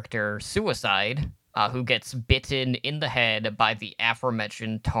the character Suicide, who gets bitten in the head by the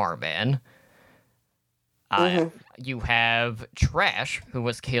aforementioned Tarman. Uh, you have Trash, who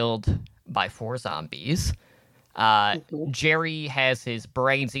was killed by 4 zombies. Jerry has his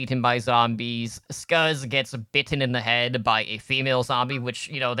brains eaten by zombies. Scuzz gets bitten in the head by a female zombie, which,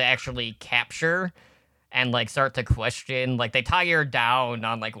 they actually capture and, like, start to question. Like, they tie her down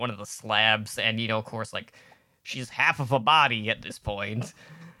on, like, one of the slabs, and, of course, like, she's half of a body at this point.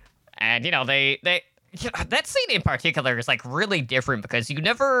 And, that scene in particular is, like, really different because you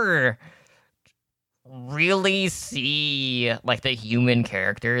never really see, like, the human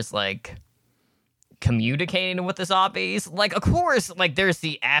characters, like, communicating with the zombies. Like, of course, like, there's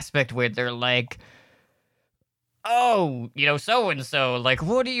the aspect where they're like, oh, so-and-so, like,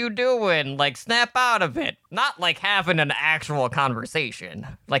 what are you doing? Like, snap out of it. Not, like, having an actual conversation.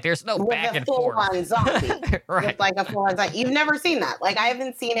 Like, there's no back and forth. With a full-on zombie. Right. With, like, a full-on zombie. You've never seen that. Like, I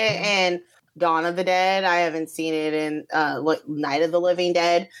haven't seen it in Dawn of the Dead. I haven't seen it in Night of the Living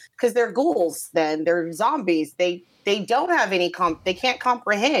Dead. Because they're ghouls, then. They're zombies. They don't have any... they can't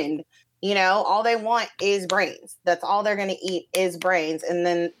comprehend. All they want is brains. That's all they're going to eat is brains, and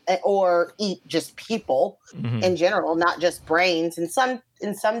then or eat just people in general, not just brains. In some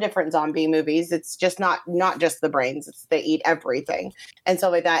different zombie movies, it's just not just the brains. It's they eat everything and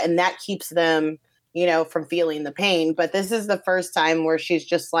stuff like that, and that keeps them, from feeling the pain. But this is the first time where she's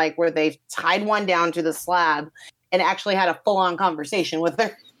just like where they've tied one down to the slab and actually had a full on conversation with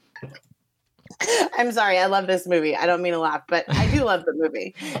her. I'm sorry, I love this movie. I don't mean to laugh, but I do love the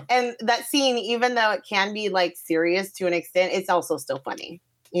movie. And that scene, even though it can be like serious to an extent, it's also still funny,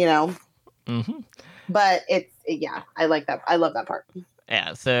 But I like that. I love that part.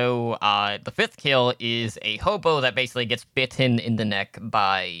 Yeah, so the 5th kill is a hobo that basically gets bitten in the neck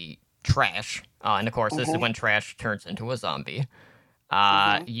by Trash. And of course, this is when Trash turns into a zombie.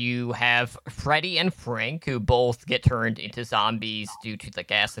 You have Freddy and Frank, who both get turned into zombies due to the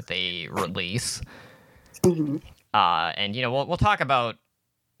gas that they release. And, we'll talk about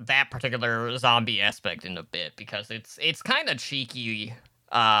that particular zombie aspect in a bit, because it's kind of cheeky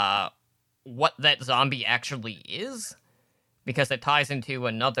what that zombie actually is, because it ties into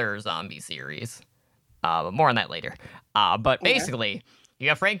another zombie series. But more on that later. But basically... You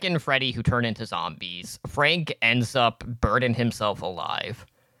have Frank and Freddy who turn into zombies. Frank ends up burning himself alive.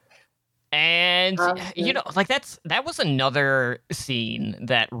 And, that was another scene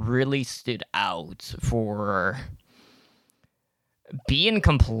that really stood out for being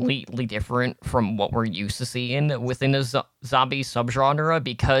completely different from what we're used to seeing within the zombie subgenre,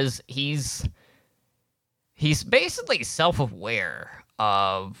 because he's basically self-aware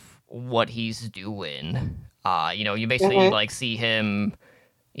of what he's doing. You basically, see him...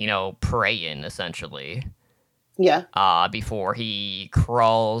 praying, essentially. Yeah. Before he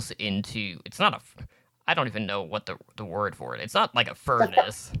crawls into... It's not a... I don't even know what the word for it. It's not like a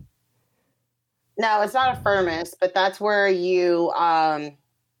furnace. No, it's not a furnace, but that's where you...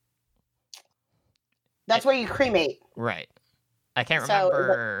 that's where you cremate. Right. I can't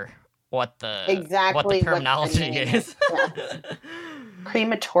remember what the terminology is. Yeah.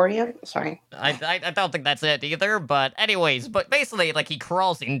 Crematorium? Sorry. I don't think that's it either, but anyways, but basically, like, he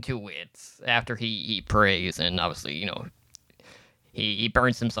crawls into it after he prays, and obviously, he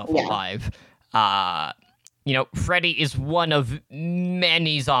burns himself alive. Freddy is one of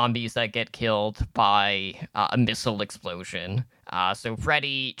many zombies that get killed by a missile explosion. So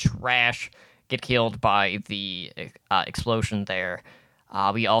Freddy, Trash get killed by the explosion there.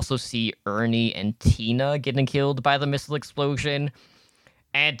 We also see Ernie and Tina getting killed by the missile explosion.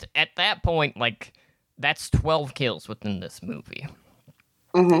 And at that point, like, that's 12 kills within this movie.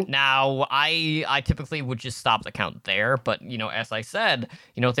 Now, I typically would just stop the count there, but, as I said,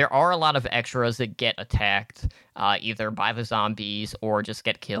 there are a lot of extras that get attacked either by the zombies or just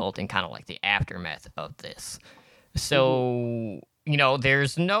get killed in kind of like the aftermath of this. So,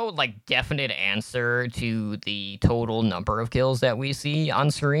 there's no, like, definite answer to the total number of kills that we see on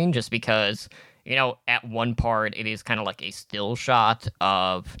screen, just because... at one part, it is kind of like a still shot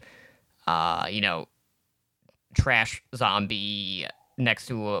of, Trash zombie next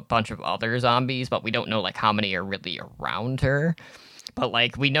to a bunch of other zombies, but we don't know, like, how many are really around her. But,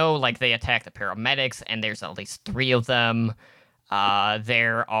 like, we know, like, they attack the paramedics, and there's at least 3 of them.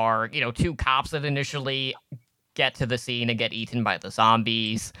 There are, 2 cops that initially get to the scene and get eaten by the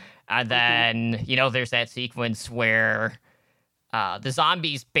zombies. And then, there's that sequence where... the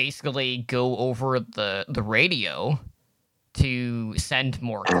zombies basically go over the radio to send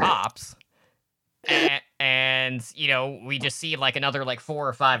more cops. And we just see, like, another, like, 4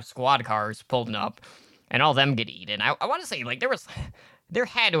 or 5 squad cars pulling up, and all of them get eaten. I want to say, like, there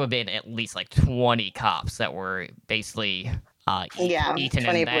had to have been at least, like, 20 cops that were basically eaten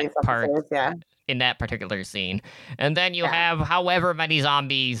in that part. in that particular scene. And then you have however many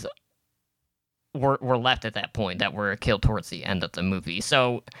zombies were left at that point that were killed towards the end of the movie.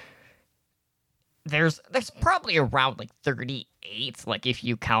 So there's probably around like 38, like if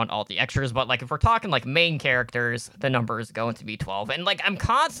you count all the extras, but like if we're talking like main characters, the number is going to be 12. And like I'm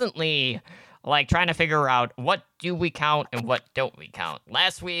constantly like trying to figure out what do we count and what don't we count.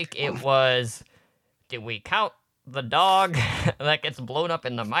 Last week it was, did we count the dog that gets blown up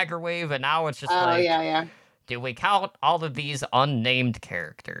in the microwave? And now it's just do we count all of these unnamed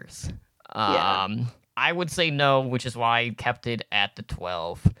characters? I would say no, which is why I kept it at the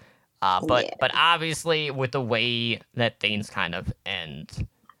 12. But obviously, with the way that things kind of end,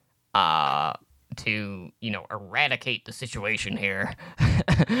 to eradicate the situation here,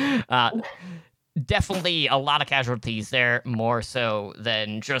 definitely a lot of casualties there, more so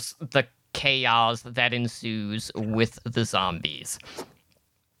than just the chaos that ensues with the zombies.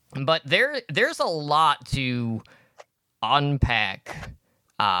 But there's a lot to unpack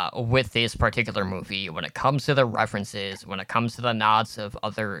with this particular movie when it comes to the references, when it comes to the nods of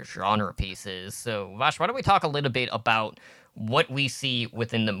other genre pieces. So, Vash, why don't we talk a little bit about what we see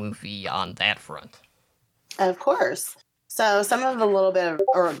within the movie on that front? Of course. So some of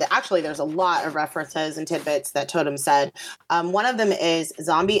there's a lot of references and tidbits that Totem said. One of them is the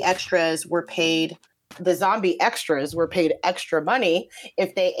zombie extras were paid extra money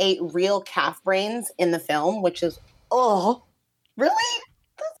if they ate real calf brains in the film, which is, really?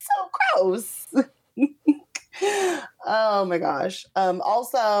 That's so gross. Oh my gosh.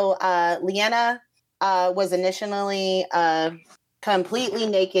 Also, Leanna was initially completely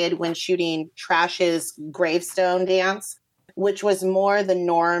naked when shooting Trash's gravestone dance, which was more the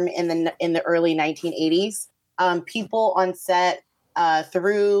norm in the early 1980s. People on set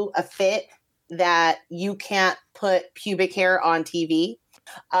threw a fit that you can't put pubic hair on TV.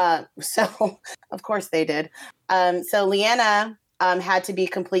 So of course they did. So Leanna had to be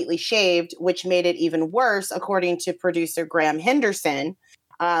completely shaved, which made it even worse, according to producer Graham Henderson.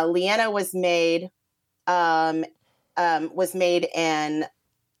 Leanna was made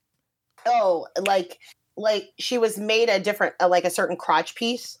she was made a different, like a certain crotch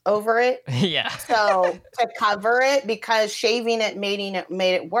piece over it. Yeah. So to cover it, because shaving it made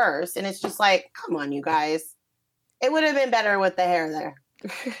it worse. And it's just like, come on, you guys. It would have been better with the hair there.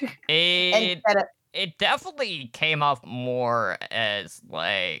 It definitely came off more as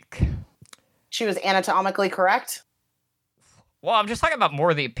like she was anatomically correct. Well, I'm just talking about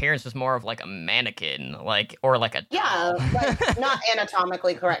more the appearance was more of like a mannequin, or like a doll. Like not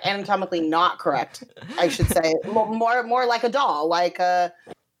anatomically correct, anatomically not correct, I should say. More like a doll, like a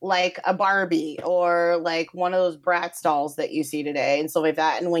Barbie or like one of those Bratz dolls that you see today and stuff like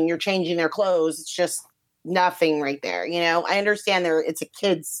that. And when you're changing their clothes, it's just nothing right there. I understand it's a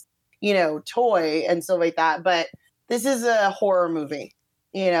kid's, toy and stuff like that, but this is a horror movie.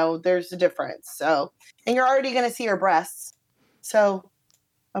 There's a difference. So, and you're already going to see her breasts. So,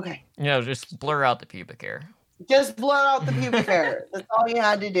 okay. Just blur out the pubic hair. Just blur out the pubic hair. That's all you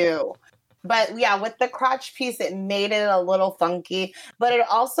had to do. But yeah, with the crotch piece, it made it a little funky. But it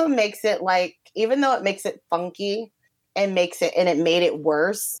also makes it even though it makes it funky and it made it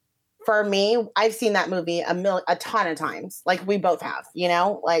worse, for me, I've seen that movie a ton of times. Like we both have,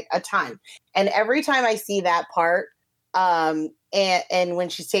 like a ton. And every time I see that part, and when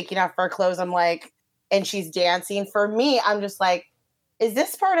she's taking off her clothes, I'm like, and she's dancing, for me, I'm just like, is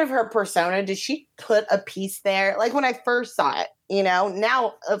this part of her persona? Did she put a piece there? Like when I first saw it,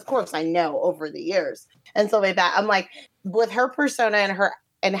 now, of course, I know over the years and stuff like that. I'm like, with her persona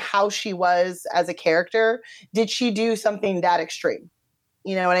and how she was as a character, did she do something that extreme?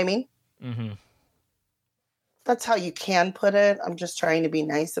 You know what I mean? Mm-hmm. That's how you can put it. I'm just trying to be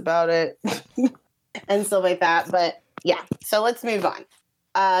nice about it and stuff like that. But yeah, so let's move on.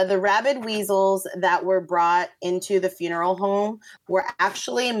 The rabid weasels that were brought into the funeral home were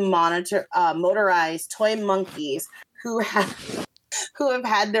actually motorized toy monkeys who have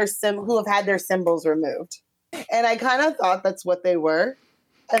had their symbols removed. And I kind of thought that's what they were.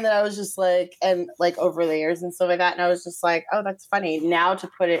 And then I was just like, over the years and stuff like that. And I was just like, oh, that's funny. Now to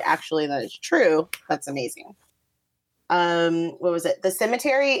put it actually that is true, that's amazing. What was it? The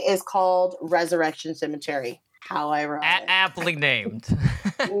cemetery is called Resurrection Cemetery. How ironic. Aptly named.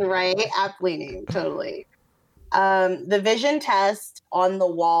 Right? Aptly named. Totally. The vision test on the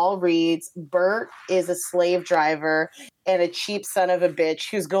wall reads, Bert is a slave driver and a cheap son of a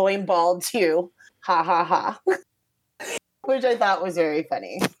bitch who's going bald too. Ha ha ha. Which I thought was very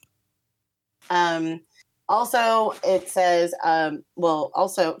funny. Also, it says,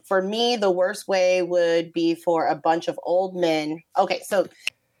 for me, the worst way would be for a bunch of old men. Okay, so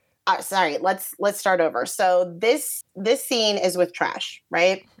sorry, let's start over. So this scene is with Trash,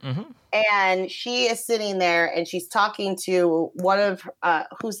 right? Mm-hmm. And she is sitting there and she's talking to one of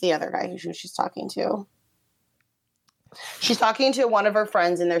who's the other guy who she's talking to? She's talking to one of her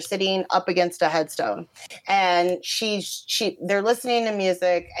friends and they're sitting up against a headstone. And they're listening to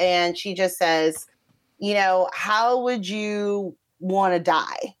music and she just says, you know, how would you want to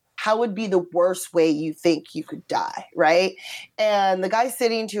die? How would be the worst way you think you could die, right? And the guy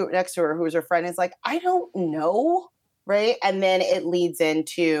sitting next to her, who's her friend, is like, I don't know, right? And then it leads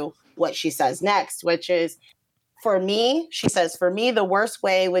into what she says next, which is, for me, she says, for me, the worst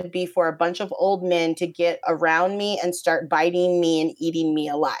way would be for a bunch of old men to get around me and start biting me and eating me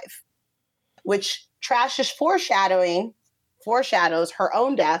alive, which Trash is foreshadows her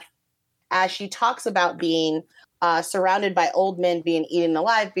own death as she talks about being surrounded by old men being eaten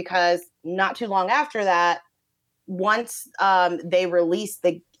alive, because not too long after that, once they release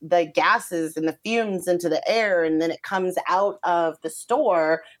the gases and the fumes into the air, and then it comes out of the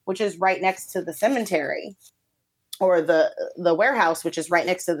store, which is right next to the cemetery, or the warehouse, which is right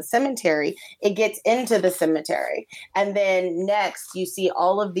next to the cemetery, it gets into the cemetery. And then next you see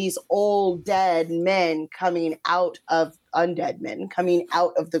all of these old dead men coming out of undead men coming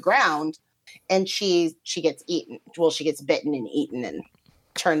out of the ground. And she gets eaten. Well, she gets bitten and eaten and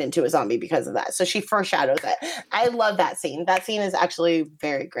turned into a zombie because of that. So she foreshadows it. I love that scene. That scene is actually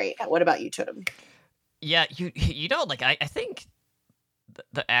very great. What about you, Totem? Yeah, you know, like I think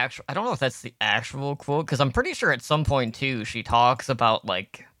the actual, I don't know if that's the actual quote, because I'm pretty sure at some point too she talks about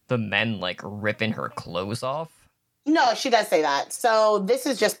like the men like ripping her clothes off. No, she does say that. So this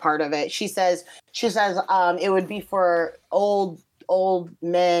is just part of it. She says it would be for old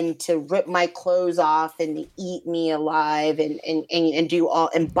men to rip my clothes off and to eat me alive and do all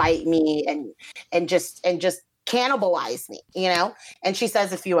and bite me and just cannibalize me, you know? And she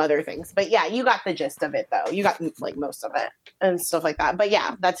says a few other things. But yeah, you got the gist of it though. You got like most of it and stuff like that. But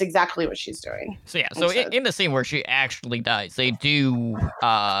yeah, that's exactly what she's doing. So yeah, so in the scene where she actually dies, they do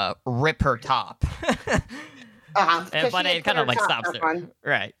rip her top. But it kind of like stops there.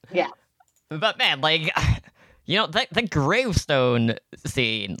 Right. Yeah. But man, like, you know, the gravestone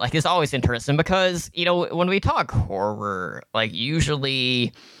scene, like, is always interesting because, you know, when we talk horror, like,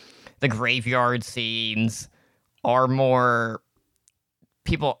 usually the graveyard scenes are more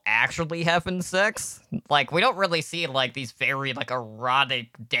people actually having sex. Like, we don't really see, like, these very, like, erotic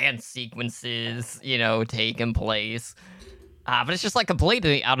dance sequences, you know, taking place. But it's just, like,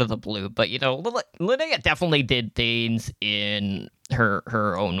 completely out of the blue. But, you know, Linnea definitely did things in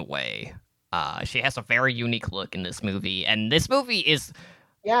her own way. She has a very unique look in this movie, and this movie is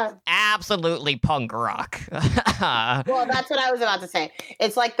absolutely punk rock. Well, that's what I was about to say.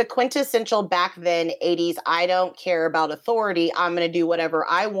 It's like the quintessential back then 80s, I don't care about authority, I'm going to do whatever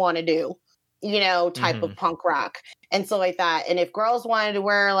I want to do, you know, type of punk rock. And so like that. And if girls wanted to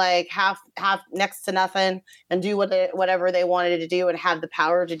wear like half next to nothing and do whatever they wanted to do and have the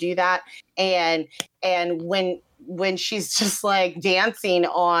power to do that. And when she's just like dancing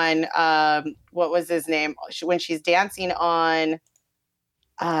on what was his name? When she's dancing on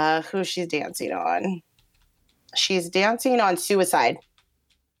who she's dancing on? She's dancing on Suicide.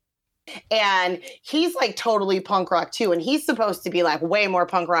 And he's like totally punk rock too. And he's supposed to be like way more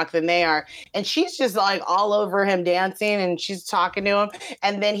punk rock than they are. And she's just like all over him dancing and she's talking to him.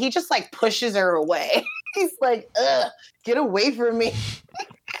 And then he just like pushes her away. He's like, ugh, get away from me.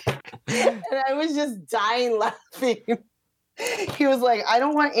 And I was just dying laughing. He was like, I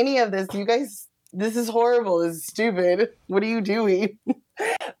don't want any of this. You guys, this is horrible. This is stupid. What are you doing?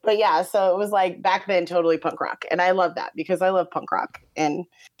 But yeah, so it was like back then totally punk rock. And I love that because I love punk rock and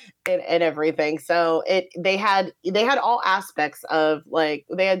everything. So they had all aspects of like,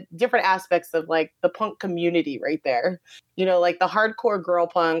 they had different aspects of like the punk community right there. You know, like the hardcore girl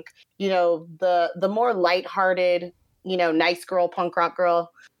punk, you know, the more lighthearted, you know, nice girl, punk rock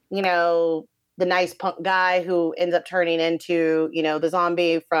girl, you know, the nice punk guy who ends up turning into, you know, the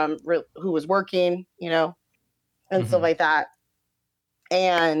zombie from who was working, you know, and stuff like that.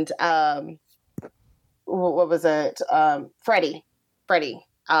 And what was it? Freddie,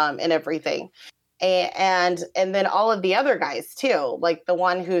 and everything. And then all of the other guys too, like the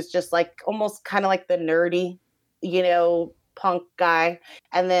one who's just like almost kind of like the nerdy, you know, punk guy.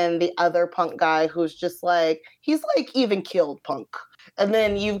 And then the other punk guy who's just like, he's like even killed punk. And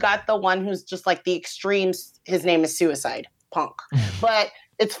then you've got the one who's just like the extremes. His name is Suicide Punk. But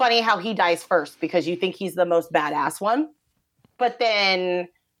it's funny how he dies first because you think he's the most badass one. But then,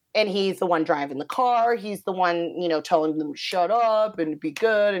 and he's the one driving the car. He's the one, you know, telling them to shut up and be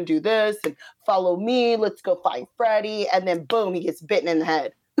good and do this and follow me. Let's go find Freddy. And then boom, he gets bitten in the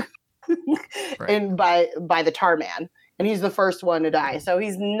head. Right. by the Tar Man, and he's the first one to die. So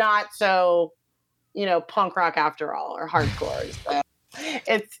he's not so, punk rock after all, or hardcore. So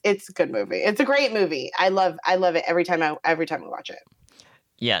it's a good movie. It's a great movie. I love it every time I watch it.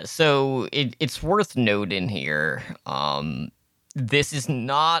 Yeah, so it's worth noting here. This is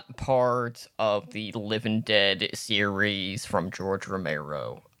not part of the Living Dead series from George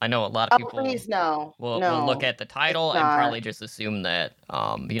Romero. I know a lot of people Please no. will look at the title and probably just assume that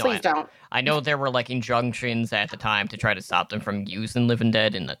Please don't. I know there were like injunctions at the time to try to stop them from using Living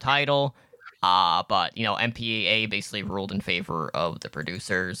Dead in the title. But MPAA basically ruled in favor of the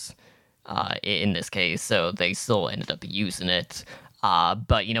producers in this case, so they still ended up using it.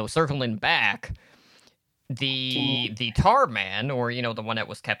 But circling back, the Tar Man, or the one that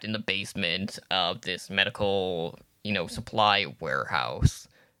was kept in the basement of this medical supply warehouse,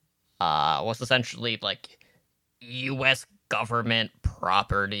 was essentially like U.S. government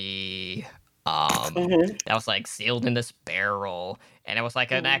property. That was like sealed in this barrel, and it was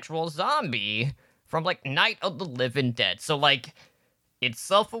like an actual zombie from like Night of the Living Dead. So like, it's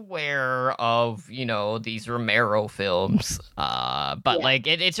self-aware of these Romero films, but like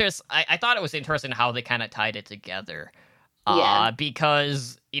it's just I thought it was interesting how they kind of tied it together,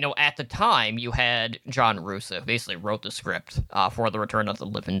 because at the time you had John Russo basically wrote the script for the Return of the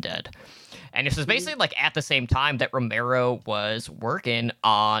Living Dead, and this was basically like at the same time that Romero was working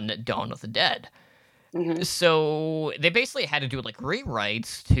on Dawn of the Dead. So they basically had to do like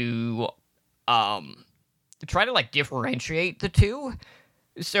rewrites to try to like differentiate the two.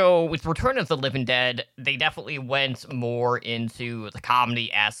 So with Return of the Living Dead, they definitely went more into the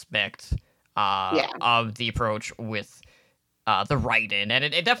comedy aspect of the approach with the writing, and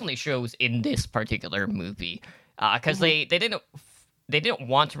it definitely shows in this particular movie because they didn't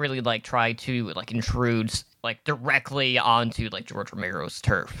want to really like try to like intrude like directly onto like George Romero's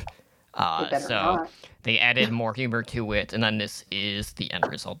turf. So they added more humor to it, and then this is the end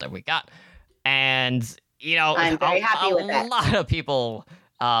result that we got. And I'm very happy with that. A lot of people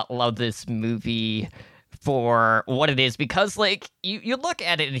love this movie for what it is, because like you look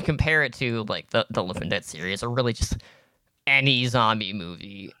at it and compare it to like the Living Dead series, or really just any zombie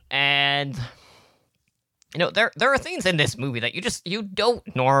movie, and there are things in this movie that you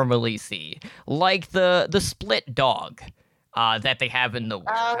don't normally see, like the split dog that they have in the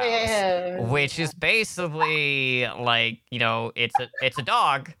warehouse, which is basically like it's a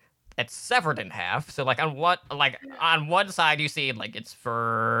dog that's severed in half. So like on one side you see like its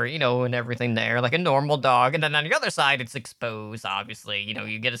fur, and everything there, like a normal dog, and then on the other side it's exposed. Obviously,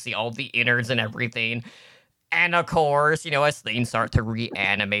 you get to see all the innards and everything. And of course, as things start to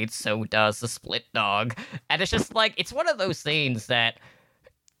reanimate, so does the split dog. And it's just like, it's one of those things that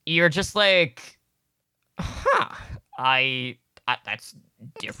you're just like, that's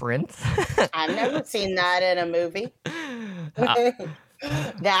different. I've never seen that in a movie.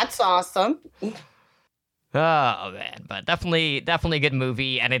 That's awesome. Oh man, but definitely a good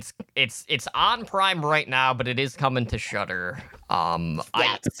movie, and it's on Prime right now, but it is coming to Shudder.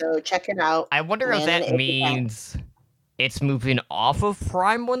 So check it out. I wonder if that means it's moving off of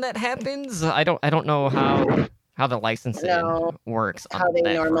Prime when that happens. I don't know how the licensing works. How they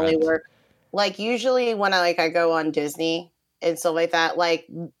normally work. Like usually when I go on Disney and stuff like that, like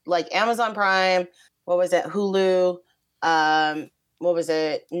Amazon Prime, what was it, Hulu, what was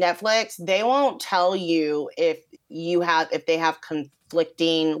it, Netflix, they won't tell you if they have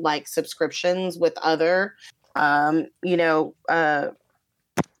conflicting like subscriptions with other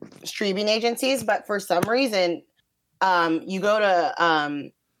streaming agencies. But for some reason, you go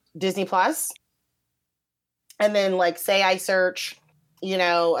to Disney Plus, and then like say I search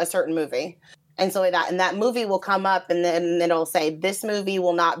a certain movie and so like that, and that movie will come up, and then it'll say this movie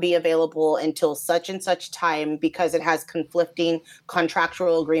will not be available until such and such time because it has conflicting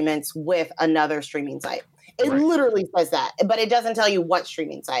contractual agreements with another streaming site. It literally says that, but it doesn't tell you what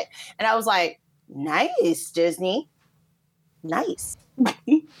streaming site. And I was like, nice, Disney. Nice.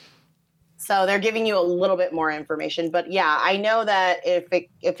 So they're giving you a little bit more information. But yeah, I know that if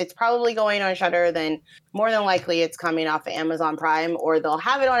it's probably going on Shudder, then more than likely it's coming off of Amazon Prime, or they'll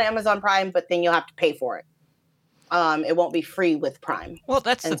have it on Amazon Prime, but then you'll have to pay for it. It won't be free with Prime. Well,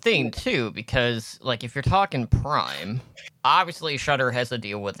 that's the thing too, because like if you're talking Prime, obviously Shudder has a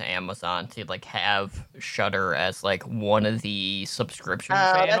deal with Amazon to like have Shudder as like one of the subscription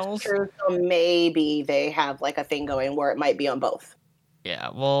channels. That's true. So maybe they have like a thing going where it might be on both. Yeah.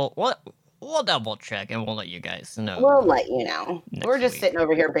 Well, we'll double check and we'll let you guys know. We'll let you know. We're just sitting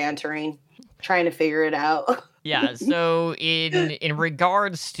over here bantering, trying to figure it out. Yeah. So in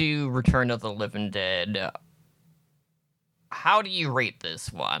regards to Return of the Living Dead, how do you rate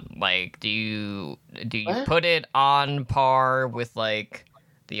this one? Like, do you What? put it on par with like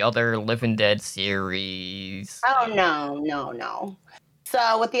the other Living Dead series? Oh no.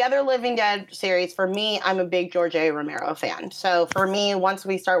 So with the other Living Dead series, for me, I'm a big George A. Romero fan. So for me, once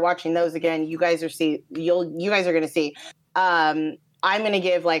we start watching those again, you guys are going to see. I'm going to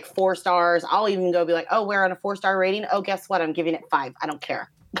give like 4 stars. I'll even go be like, oh, we're on a 4-star rating. Oh, guess what? I'm giving it 5. I don't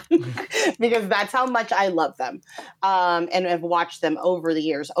care. Because that's how much I love them, and have watched them over the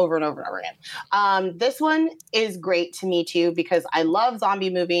years, over and over and over again. This one is great to me too because I love zombie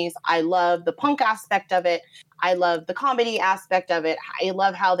movies. I love the punk aspect of it. I love the comedy aspect of it. I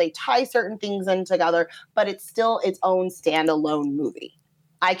love how they tie certain things in together, but it's still its own standalone movie.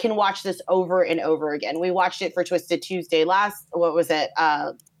 I can watch this over and over again. We watched it for Twisted Tuesday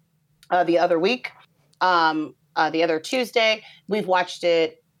the other week. The other Tuesday. We've watched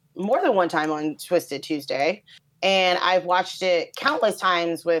it more than one time on Twisted Tuesday. And I've watched it countless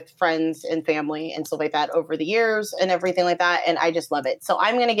times with friends and family and stuff like that over the years and everything like that. And I just love it. So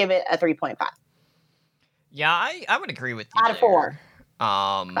I'm going to give it a 3.5. Yeah, I would agree with you Out of 4.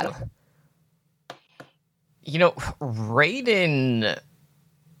 You know, rating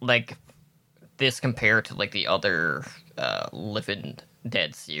like this compared to like the other Living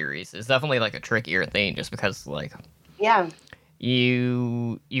Dead series is definitely like a trickier thing just because like Yeah.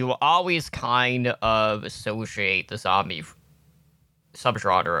 you always kind of associate the zombie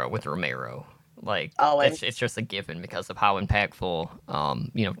subgenre with Romero. Like Always. it's just a given because of how impactful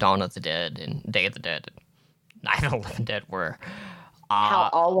Dawn of the Dead and Day of the Dead and Night of the Living Dead were.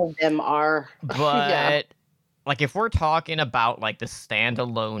 How all of them are. But Yeah. like if we're talking about like the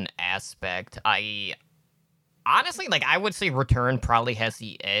standalone aspect, I honestly like I would say Return probably has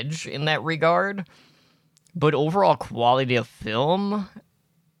the edge in that regard. But overall quality of film,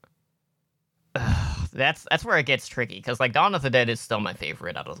 that's where it gets tricky because like Dawn of the Dead is still my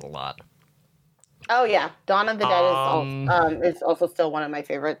favorite out of the lot. Oh yeah, Dawn of the Dead is also still one of my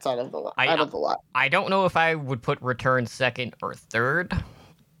favorites out of the lot. I don't know if I would put Return second or third,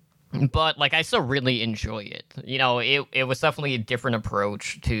 but like I still really enjoy it. You know, it was definitely a different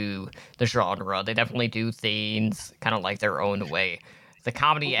approach to the genre. They definitely do things kind of like their own way. The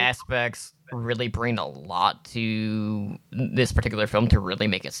comedy aspects really bring a lot to this particular film to really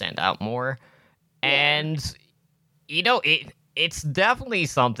make it stand out more. Yeah. And you know, it's definitely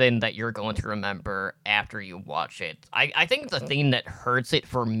something that you're going to remember after you watch it. I think the thing that hurts it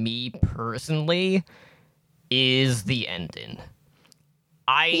for me personally is the ending.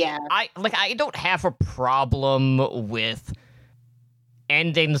 I don't have a problem with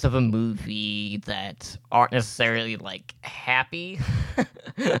endings of a movie that aren't necessarily like happy.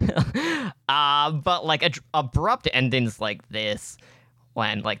 But like abrupt endings like this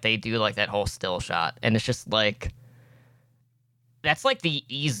when like they do like that whole still shot and it's just like that's like the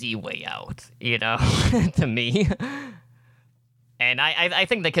easy way out, you know, to me. And I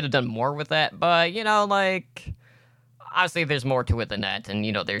think they could have done more with that, but you know, like obviously there's more to it than that, and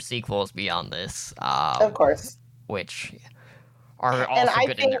you know, there's sequels beyond this. Of course. Which are also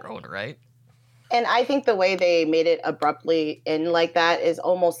good in their own right. And I think the way they made it abruptly end like that is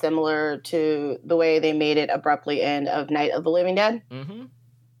almost similar to the way they made it abruptly end of Night of the Living Dead. Mm-hmm.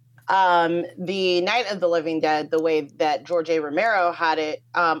 The Night of the Living Dead, the way that George A. Romero had it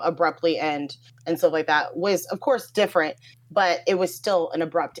abruptly end and stuff like that was, of course, different, but it was still an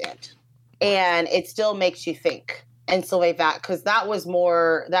abrupt end. And it still makes you think and stuff like that, because that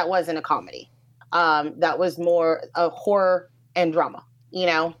wasn't a comedy. That was more a horror and drama, you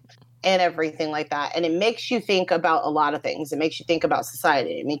know, and everything like that. And it makes you think about a lot of things. It makes you think about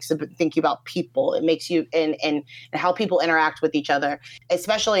society. It makes you think about people. It makes you and how people interact with each other,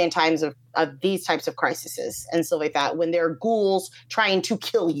 especially in times of these types of crises and stuff like that, when there are ghouls trying to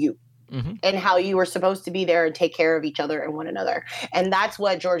kill you. Mm-hmm. And how you were supposed to be there and take care of each other and one another. And that's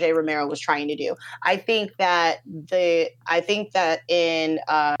what George A. Romero was trying to do. I think that in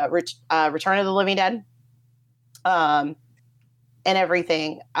Return of the Living Dead, and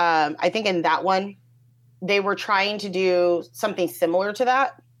everything, I think in that one, they were trying to do something similar to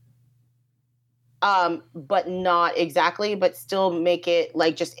that. But not exactly, but still make it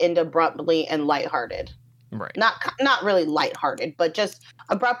like just end abruptly and lighthearted. Right. Not really lighthearted, but just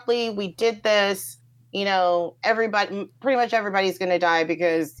abruptly, we did this, you know, pretty much everybody's going to die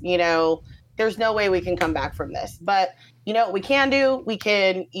because, you know, there's no way we can come back from this. But, you know, what we can do, we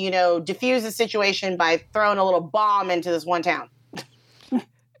can, you know, diffuse the situation by throwing a little bomb into this one town.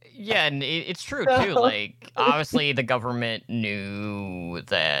 Yeah, and it's true, too. Like, obviously the government knew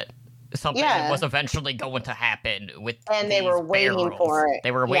that something was eventually going to happen with and they were waiting barrels. for it.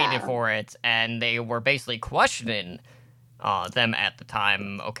 They were waiting for it, and they were basically questioning them at the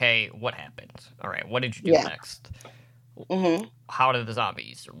time. Okay, what happened? All right, what did you do Yeah. next? Mm-hmm. How did the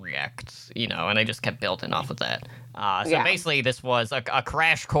zombies react? And they just kept building off of that. So Yeah. basically, this was a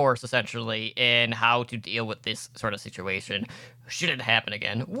crash course, essentially, in how to deal with this sort of situation should it happen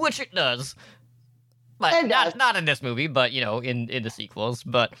again, which it does. But It does. not in this movie, but, in the sequels.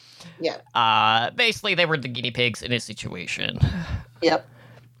 But Yeah. basically, they were the guinea pigs in this situation. Yep.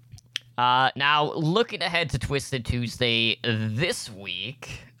 Now, looking ahead to Twisted Tuesday this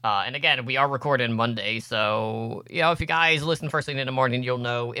week, and again, we are recording Monday, so, if you guys listen first thing in the morning, you'll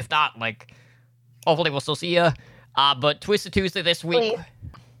know. If not, hopefully we'll still see you. But Twisted Tuesday this week. Please.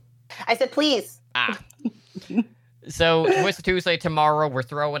 I said please. So, Twisted Tuesday tomorrow, we're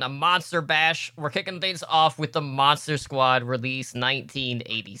throwing a Monster Bash. We're kicking things off with the Monster Squad release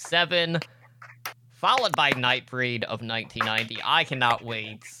 1987, followed by Nightbreed of 1990. I cannot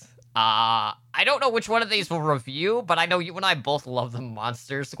wait. I don't know which one of these we'll review, but I know you and I both love the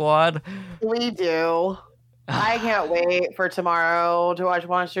Monster Squad. We do. I can't wait for tomorrow to watch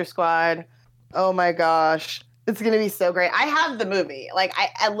Monster Squad. Oh my gosh. It's going to be so great. I have the movie.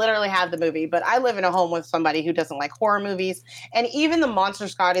 I literally have the movie, but I live in a home with somebody who doesn't like horror movies. And even the Monster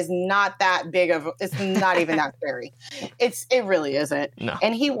Squad is not that big of, it's not even that scary. It really isn't. No.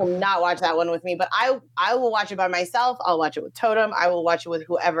 And he will not watch that one with me, but I will watch it by myself. I'll watch it with Totem. I will watch it with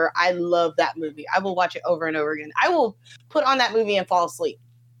whoever. I love that movie. I will watch it over and over again. I will put on that movie and fall asleep.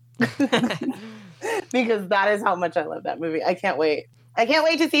 Because that is how much I love that movie. I can't wait. I can't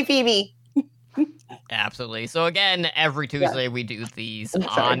wait to see Phoebe. Absolutely. So again, every Tuesday we do these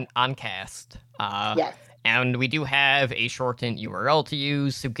on cast. Yes. And we do have a shortened URL to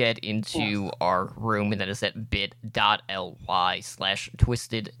use to get into our room, and that is at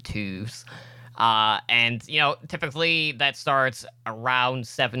bit.ly/twistedtubes. And, typically that starts around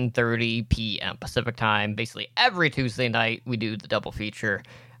 7:30 p.m. Pacific time. Basically every Tuesday night we do the double feature.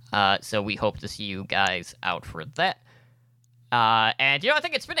 So we hope to see you guys out for that. And, I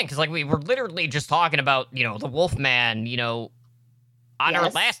think it's fitting because, we were literally just talking about, the Wolfman, on our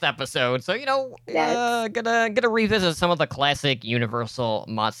last episode. So, gonna revisit some of the classic Universal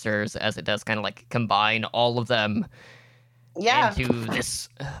monsters as it does kind of, combine all of them into this,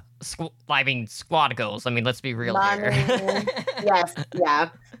 squad goals. I mean, let's be real here. Yes, yeah.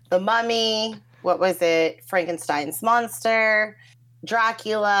 The Mummy, what was it? Frankenstein's monster,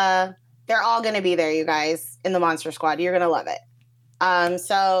 Dracula. They're all going to be there, you guys, in the Monster Squad. You're going to love it.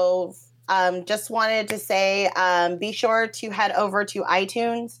 Just wanted to say, be sure to head over to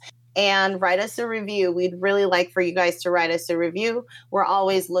iTunes and write us a review. We'd really like for you guys to write us a review. We're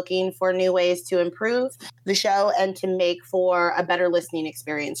always looking for new ways to improve the show and to make for a better listening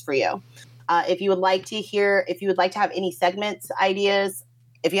experience for you. If you would like to have any segments ideas,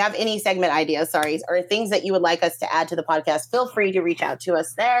 if you have any segment ideas, or things that you would like us to add to the podcast, feel free to reach out to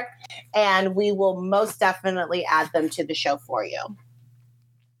us there, and we will most definitely add them to the show for you.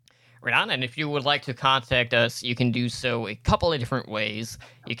 Right on, and if you would like to contact us, you can do so a couple of different ways.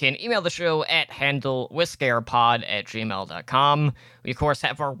 You can email the show at handlewithscarepod@gmail.com. We, of course,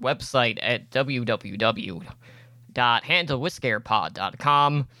 have our website at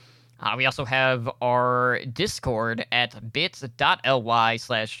www.handlewithscarepod.com. We also have our Discord at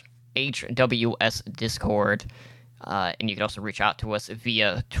bit.ly/HWSDiscord. And you can also reach out to us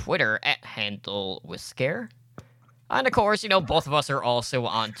via Twitter at handlewithscare. And of course, both of us are also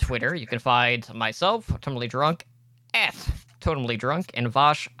on Twitter. You can find myself, Totemly Drunk, at Totemly Drunk. And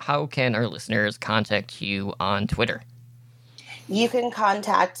Vash, how can our listeners contact you on Twitter? You can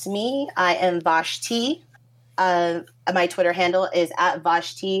contact me. I am Vash T. My Twitter handle is at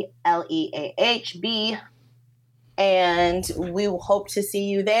VashT, LEAHB. And we hope to see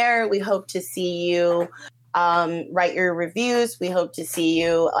you there. We hope to see you write your reviews. We hope to see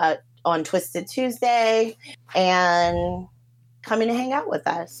you on Twisted Tuesday and come in and hang out with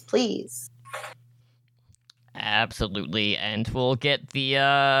us, please. Absolutely, and we'll get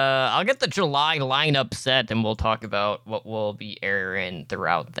I'll get the July lineup set, and we'll talk about what will be airing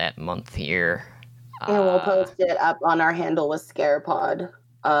throughout that month here. And we'll post it up on our Handle with Scarepod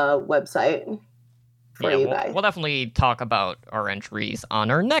website for you guys. We'll definitely talk about our entries on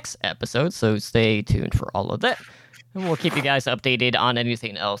our next episode, so stay tuned for all of that. And we'll keep you guys updated on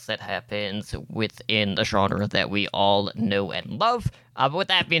anything else that happens within the genre that we all know and love. But with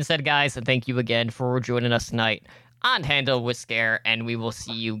that being said, guys, thank you again for joining us tonight on Handle with Scare, and we will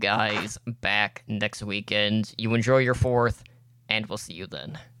see you guys back next weekend. You enjoy your 4th, and we'll see you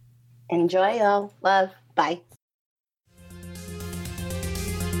then. Enjoy, y'all. Love. Bye.